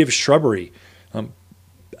native shrubbery.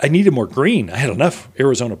 I needed more green. I had enough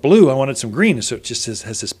Arizona blue. I wanted some green. So it just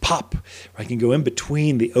has this pop where I can go in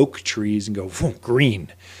between the oak trees and go, whoom, green.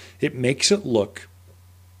 It makes it look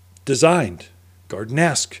designed,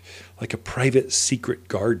 garden-esque, like a private secret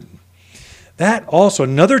garden. That also,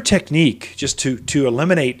 another technique just to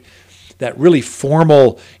eliminate that really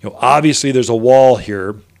formal, obviously there's a wall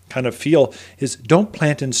here kind of feel, is don't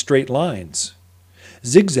plant in straight lines.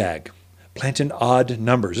 Zigzag. Plant in odd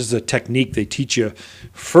numbers. This is a technique they teach you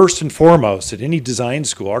first and foremost at any design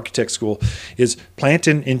school, architect school, is plant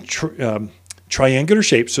in triangular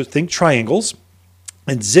shapes. So think triangles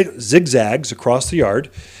and zigzags across the yard,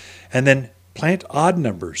 and then plant odd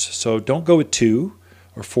numbers. So don't go with 2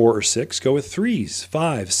 or 4 or 6. Go with 3s,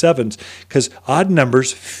 5s, 7s, because odd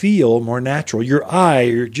numbers feel more natural. Your eye,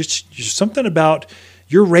 or just something about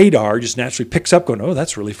your radar just naturally picks up going, oh,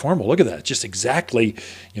 that's really formal. Look at that. Just exactly,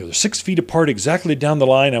 they're 6 feet apart exactly down the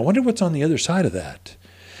line. I wonder what's on the other side of that.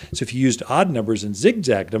 So if you used odd numbers and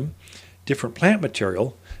zigzagged them, different plant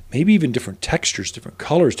material, maybe even different textures, different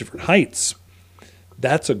colors, different heights,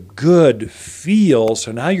 that's a good feel.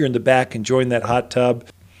 So now you're in the back enjoying that hot tub,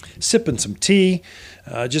 sipping some tea,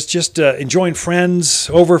 just enjoying friends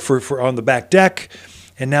over for on the back deck.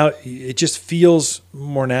 And now it just feels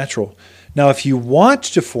more natural. Now, if you want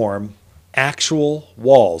to form actual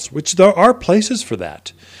walls, which there are places for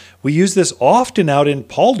that, we use this often out in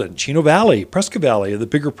Paulden, Chino Valley, Prescott Valley, the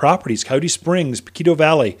bigger properties, Coyote Springs, Paquito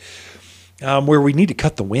Valley, where we need to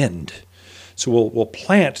cut the wind. So we'll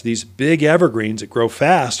plant these big evergreens that grow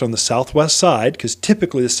fast on the southwest side, because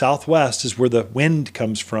typically the southwest is where the wind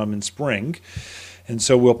comes from in spring. And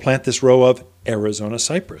so we'll plant this row of Arizona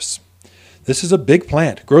cypress. This is a big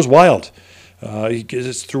plant. It grows wild.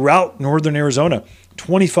 It's throughout northern Arizona,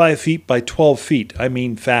 25 feet by 12 feet. I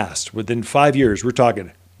mean fast. Within 5 years, we're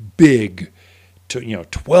talking big,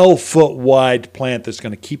 12-foot wide plant that's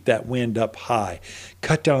going to keep that wind up high,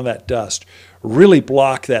 cut down that dust, really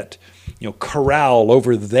block that corral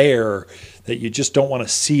over there that you just don't want to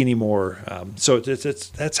see anymore. So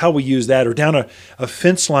that's how we use that. Or down a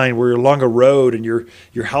fence line where you're along a road and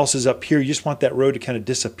your house is up here. You just want that road to kind of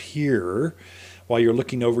disappear while you're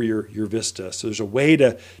looking over your vista. So there's a way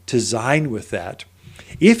to design with that.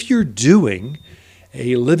 If you're doing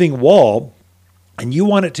a living wall and you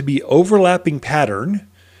want it to be overlapping pattern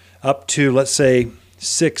up to, let's say,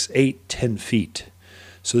 6, 8, 10 feet.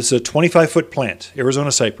 So this is a 25-foot plant,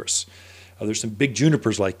 Arizona cypress. There's some big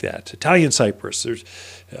junipers like that. Italian cypress.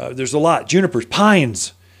 There's a lot. Junipers,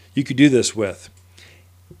 pines you could do this with.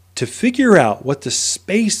 To figure out what the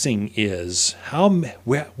spacing is,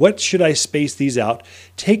 what should I space these out?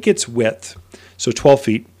 Take its width, so 12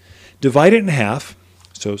 feet, divide it in half.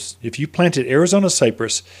 So if you planted Arizona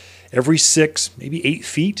cypress every 6, maybe 8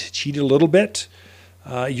 feet, cheat it a little bit,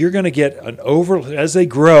 you're going to get as they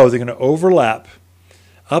grow, they're going to overlap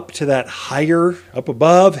up to that higher, up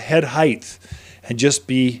above head height, and just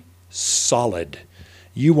be solid.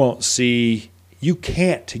 You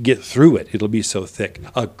can't get through it. It'll be so thick.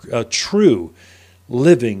 A true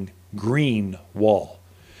living green wall.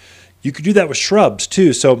 You could do that with shrubs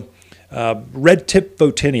too. So red tip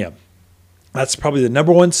photinia, that's probably the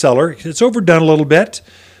number one seller. It's overdone a little bit.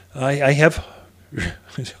 I have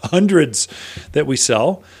hundreds that we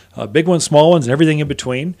sell, big ones, small ones, and everything in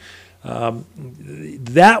between.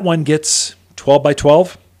 That one gets 12 by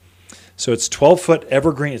 12. So it's 12-foot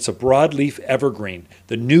evergreen. It's a broadleaf evergreen.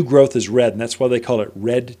 The new growth is red, and that's why they call it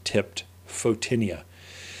red-tipped photinia.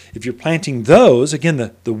 If you're planting those, again,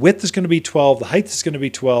 the width is going to be 12, the height is going to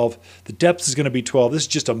be 12, the depth is going to be 12. This is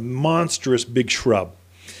just a monstrous big shrub.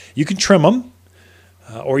 You can trim them,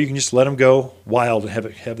 or you can just let them go wild and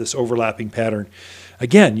have this overlapping pattern.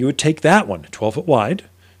 Again, you would take that one, 12-foot wide,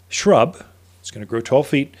 shrub. It's going to grow 12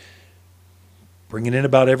 feet. Bring it in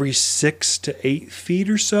about every 6 to 8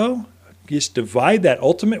 feet or so. Just divide that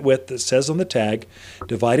ultimate width that says on the tag,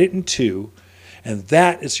 divide it in two, and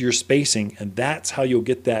that is your spacing, and that's how you'll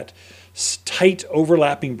get that tight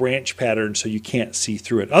overlapping branch pattern so you can't see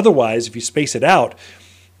through it. Otherwise, if you space it out,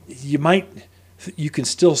 you can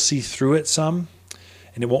still see through it some,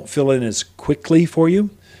 and it won't fill in as quickly for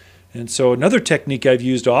you. And so another technique I've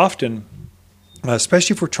used often,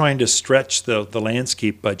 especially if we're trying to stretch the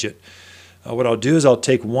landscape budget, what I'll do is I'll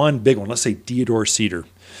take one big one, let's say deodar cedar.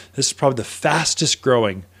 This is probably the fastest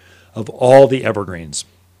growing of all the evergreens.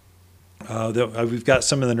 We've got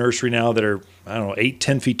some in the nursery now that are, 8,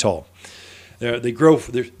 10 feet tall. They grow.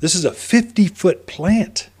 This is a 50-foot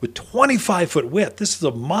plant with 25-foot width. This is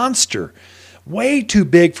a monster. Way too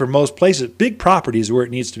big for most places. Big properties where it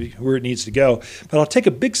needs to go. But I'll take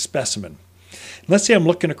a big specimen. Let's say I'm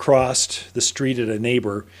looking across the street at a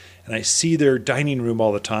neighbor, and I see their dining room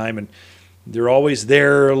all the time, and they're always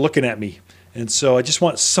there looking at me. And so I just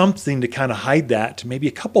want something to kind of hide that, to maybe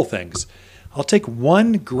a couple things. I'll take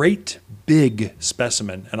one great big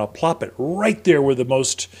specimen and I'll plop it right there where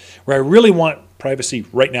I really want privacy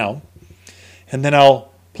right now. And then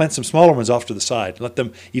I'll plant some smaller ones off to the side.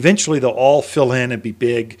 Eventually they'll all fill in and be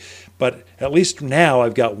big. But at least now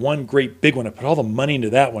I've got one great big one. I put all the money into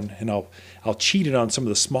that one, and I'll cheat it on some of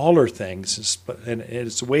the smaller things. And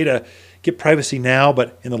it's a way to get privacy now,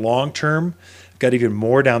 but in the long term, I've got even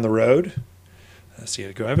more down the road. Let's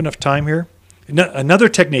see, do I have enough time here? Another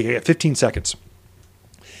technique, I got 15 seconds.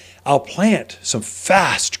 I'll plant some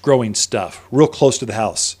fast growing stuff real close to the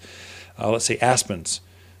house. Let's say aspens,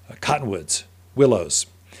 cottonwoods, willows,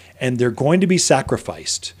 and they're going to be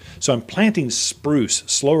sacrificed. So I'm planting spruce,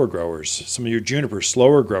 slower growers, some of your juniper,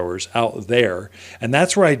 slower growers out there, and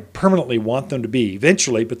that's where I permanently want them to be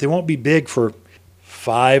eventually, but they won't be big for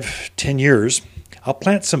 5-10 years. I'll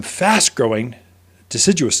plant some fast growing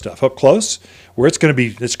deciduous stuff up close where it's going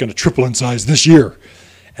to triple in size this year.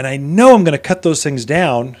 And I know I'm going to cut those things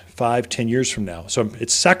down 5-10 years from now. So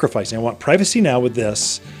it's sacrificing. I want privacy now with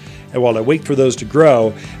this, and while I wait for those to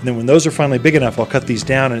grow, and then when those are finally big enough, I'll cut these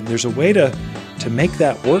down. And there's a way to make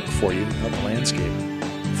that work for you on the landscape.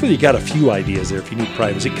 Hopefully you got a few ideas there if you need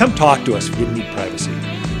privacy. Come talk to us if you need privacy.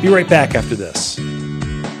 Be right back after this.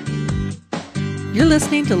 You're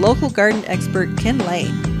listening to local garden expert Ken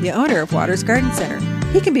Lane, the owner of Waters Garden Center.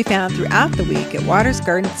 He can be found throughout the week at Waters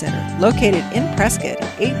Garden Center, located in Prescott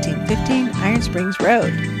at 1815 Iron Springs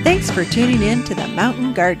Road. Thanks for tuning in to The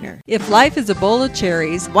Mountain Gardener. If life is a bowl of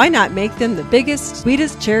cherries, why not make them the biggest,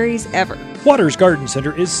 sweetest cherries ever? Waters Garden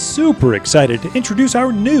Center is super excited to introduce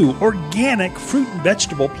our new organic fruit and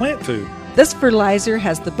vegetable plant food. This fertilizer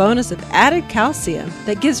has the bonus of added calcium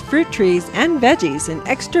that gives fruit trees and veggies an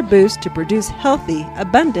extra boost to produce healthy,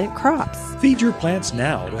 abundant crops. Feed your plants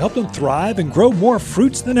now to help them thrive and grow more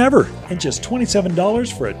fruits than ever, and just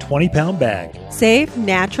 $27 for a 20-pound bag. Safe,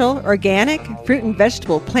 natural, organic fruit and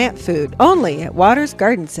vegetable plant food only at Waters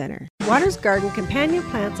Garden Center. Waters Garden companion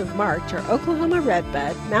plants of March are Oklahoma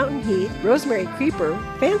redbud, mountain heath, rosemary creeper,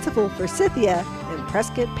 fanciful forsythia, and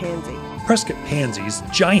Prescott pansy. Prescott pansies,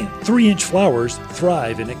 giant 3-inch flowers,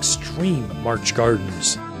 thrive in extreme March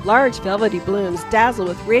gardens. Large velvety blooms dazzle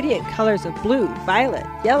with radiant colors of blue, violet,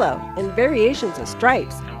 yellow, and variations of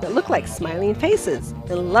stripes that look like smiling faces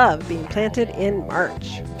and love being planted in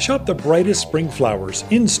March. Shop the brightest spring flowers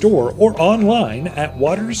in-store or online at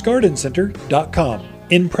watersgardencenter.com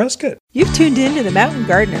in Prescott. You've tuned in to The Mountain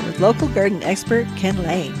Gardener with local garden expert Ken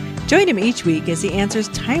Lane. Join him each week as he answers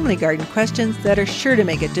timely garden questions that are sure to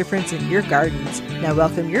make a difference in your gardens. Now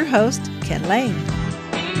welcome your host, Ken Lane.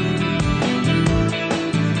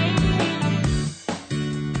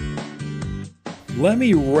 Let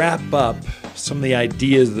me wrap up some of the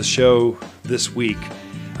ideas of the show this week.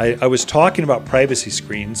 I was talking about privacy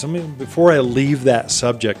screens. Before I leave that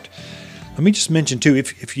subject, let me just mention too,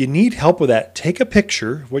 if you need help with that, take a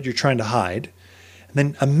picture of what you're trying to hide,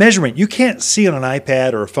 And then a measurement. You can't see on an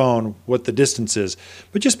iPad or a phone what the distance is,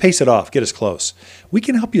 but just pace it off, get as close. We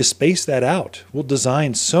can help you space that out. We'll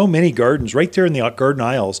design so many gardens right there in the garden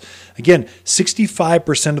aisles. Again,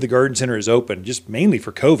 65% of the garden center is open, just mainly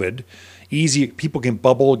for COVID. Easy, people can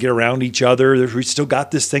bubble, get around each other. We still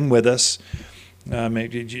got this thing with us.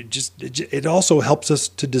 It also helps us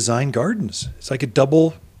to design gardens. It's like a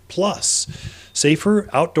double plus. Safer,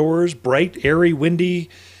 outdoors, bright, airy, windy,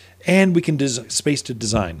 and we can space to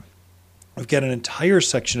design. We've got an entire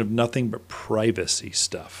section of nothing but privacy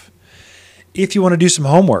stuff. If you want to do some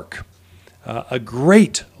homework, a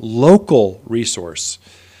great local resource.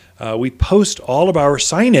 We post all of our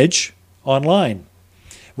signage online.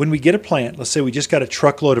 When we get a plant, let's say we just got a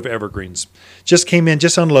truckload of evergreens, just came in,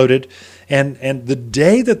 just unloaded, and the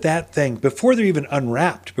day that thing, before they're even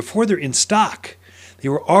unwrapped, before they're in stock, they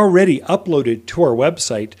were already uploaded to our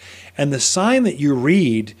website, and the sign that you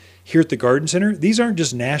read here at the Garden Center, these aren't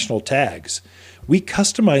just national tags. We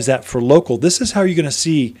customize that for local. This is how you're going to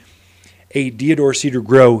see a deodar cedar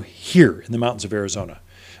grow here in the mountains of Arizona.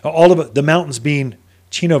 All of it, the mountains being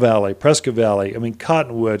Chino Valley, Prescott Valley,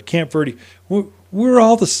 Cottonwood, Camp Verde, we're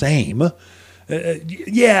all the same.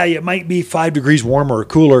 Yeah, it might be 5 degrees warmer or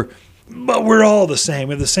cooler, but we're all the same.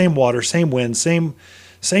 We have the same water, same wind, same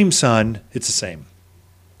sun. It's the same.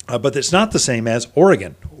 But it's not the same as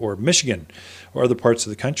Oregon or Michigan or other parts of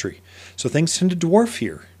the country. So things tend to dwarf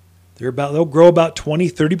here. They'll grow about 20,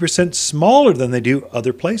 30% smaller than they do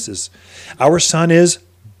other places. Our sun is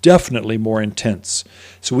definitely more intense.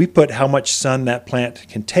 So we put how much sun that plant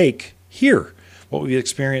can take here, what we've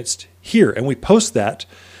experienced here. And we post that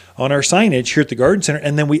on our signage here at the Garden Center,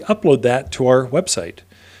 and then we upload that to our website.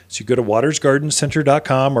 So you go to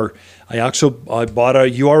watersgardencenter.com, or I bought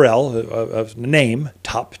a URL, of name,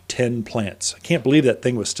 top 10 plants. I can't believe that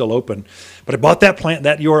thing was still open. But I bought that plant,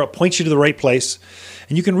 that URL points you to the right place.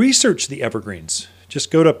 And you can research the evergreens.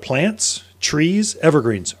 Just go to plants, trees,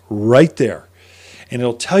 evergreens, right there. And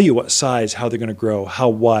it'll tell you what size, how they're going to grow, how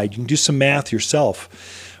wide. You can do some math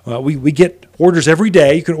yourself. We get orders every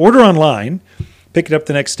day. You can order online, pick it up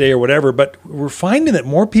the next day or whatever. But we're finding that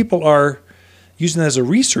more people are using it as a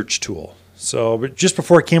research tool. So but just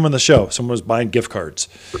before I came on the show, someone was buying gift cards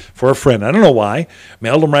for a friend. I don't know why.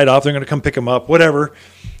 Mailed them right off. They're going to come pick them up, whatever.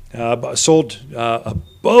 Sold a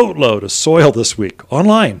boatload of soil this week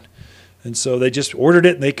online. And so they just ordered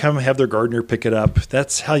it, and they come have their gardener pick it up.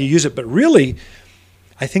 That's how you use it. But really,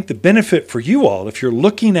 I think the benefit for you all, if you're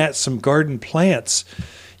looking at some garden plants,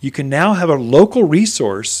 you can now have a local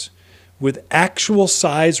resource with actual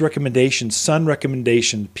size recommendations, sun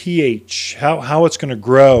recommendation, pH, how it's going to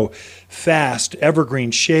grow, fast,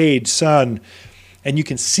 evergreen, shade, sun, and you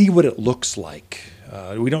can see what it looks like.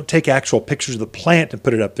 We don't take actual pictures of the plant and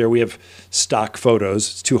put it up there. We have stock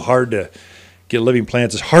photos. It's too hard to get living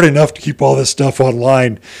plants. It's hard enough to keep all this stuff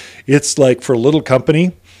online. It's like for a little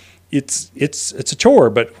company, it's a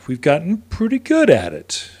chore, but we've gotten pretty good at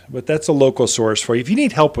it. But that's a local source for you. If you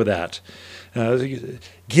need help with that,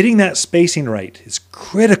 getting that spacing right is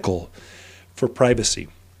critical for privacy.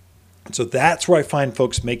 So that's where I find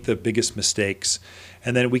folks make the biggest mistakes.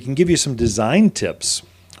 And then we can give you some design tips.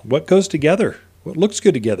 What goes together? What looks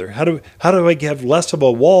good together? How do I have less of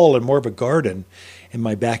a wall and more of a garden in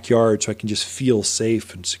my backyard so I can just feel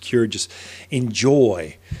safe and secure, just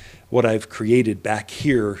enjoy what I've created back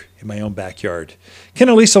here in my own backyard. Ken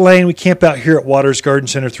and Lisa Lane, we camp out here at Waters Garden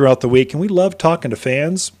Center throughout the week, and we love talking to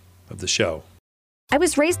fans of the show. I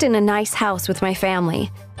was raised in a nice house with my family.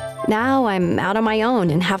 Now I'm out on my own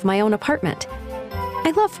and have my own apartment.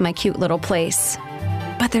 I love my cute little place,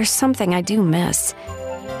 but there's something I do miss.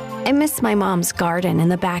 I miss my mom's garden in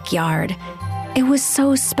the backyard. It was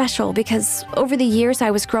so special because over the years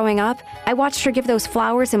I was growing up, I watched her give those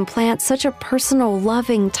flowers and plants such a personal,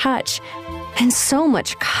 loving touch and so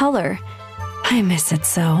much color. I miss it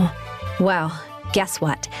so. Well, guess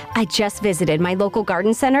what? I just visited my local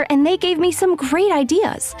garden center and they gave me some great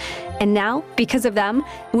ideas. And now, because of them,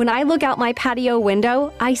 when I look out my patio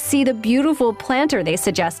window, I see the beautiful planter they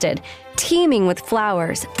suggested, teeming with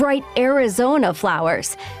flowers, bright Arizona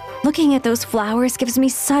flowers. Looking at those flowers gives me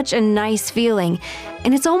such a nice feeling,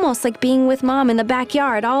 and it's almost like being with Mom in the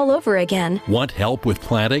backyard all over again. Want help with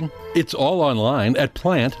planting? It's all online at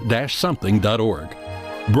plant-something.org.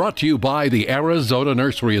 Brought to you by the Arizona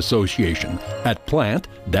Nursery Association at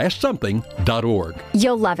plant-something.org.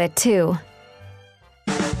 You'll love it too.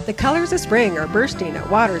 The colors of spring are bursting at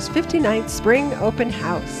Waters' 59th Spring Open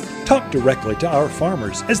House. Talk directly to our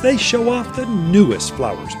farmers as they show off the newest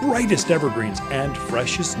flowers, brightest evergreens, and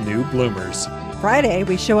freshest new bloomers. Friday,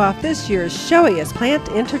 we show off this year's showiest plant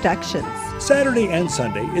introductions. Saturday and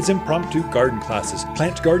Sunday is impromptu garden classes,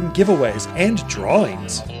 plant garden giveaways, and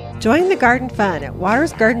drawings. Join the garden fun at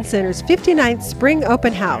Waters Garden Center's 59th Spring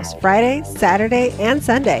Open House, Friday, Saturday, and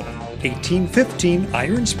Sunday. 1815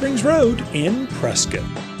 Iron Springs Road in Prescott.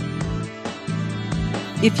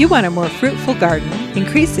 If you want a more fruitful garden,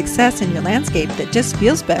 increased success in your landscape that just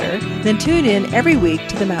feels better, then tune in every week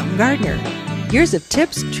to The Mountain Gardener. Years of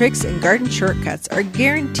tips, tricks, and garden shortcuts are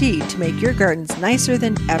guaranteed to make your gardens nicer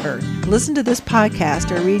than ever. Listen to this podcast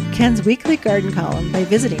or read Ken's weekly garden column by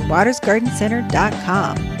visiting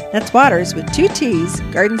watersgardencenter.com. That's Waters with 2 T's,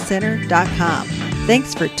 gardencenter.com.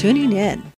 Thanks for tuning in.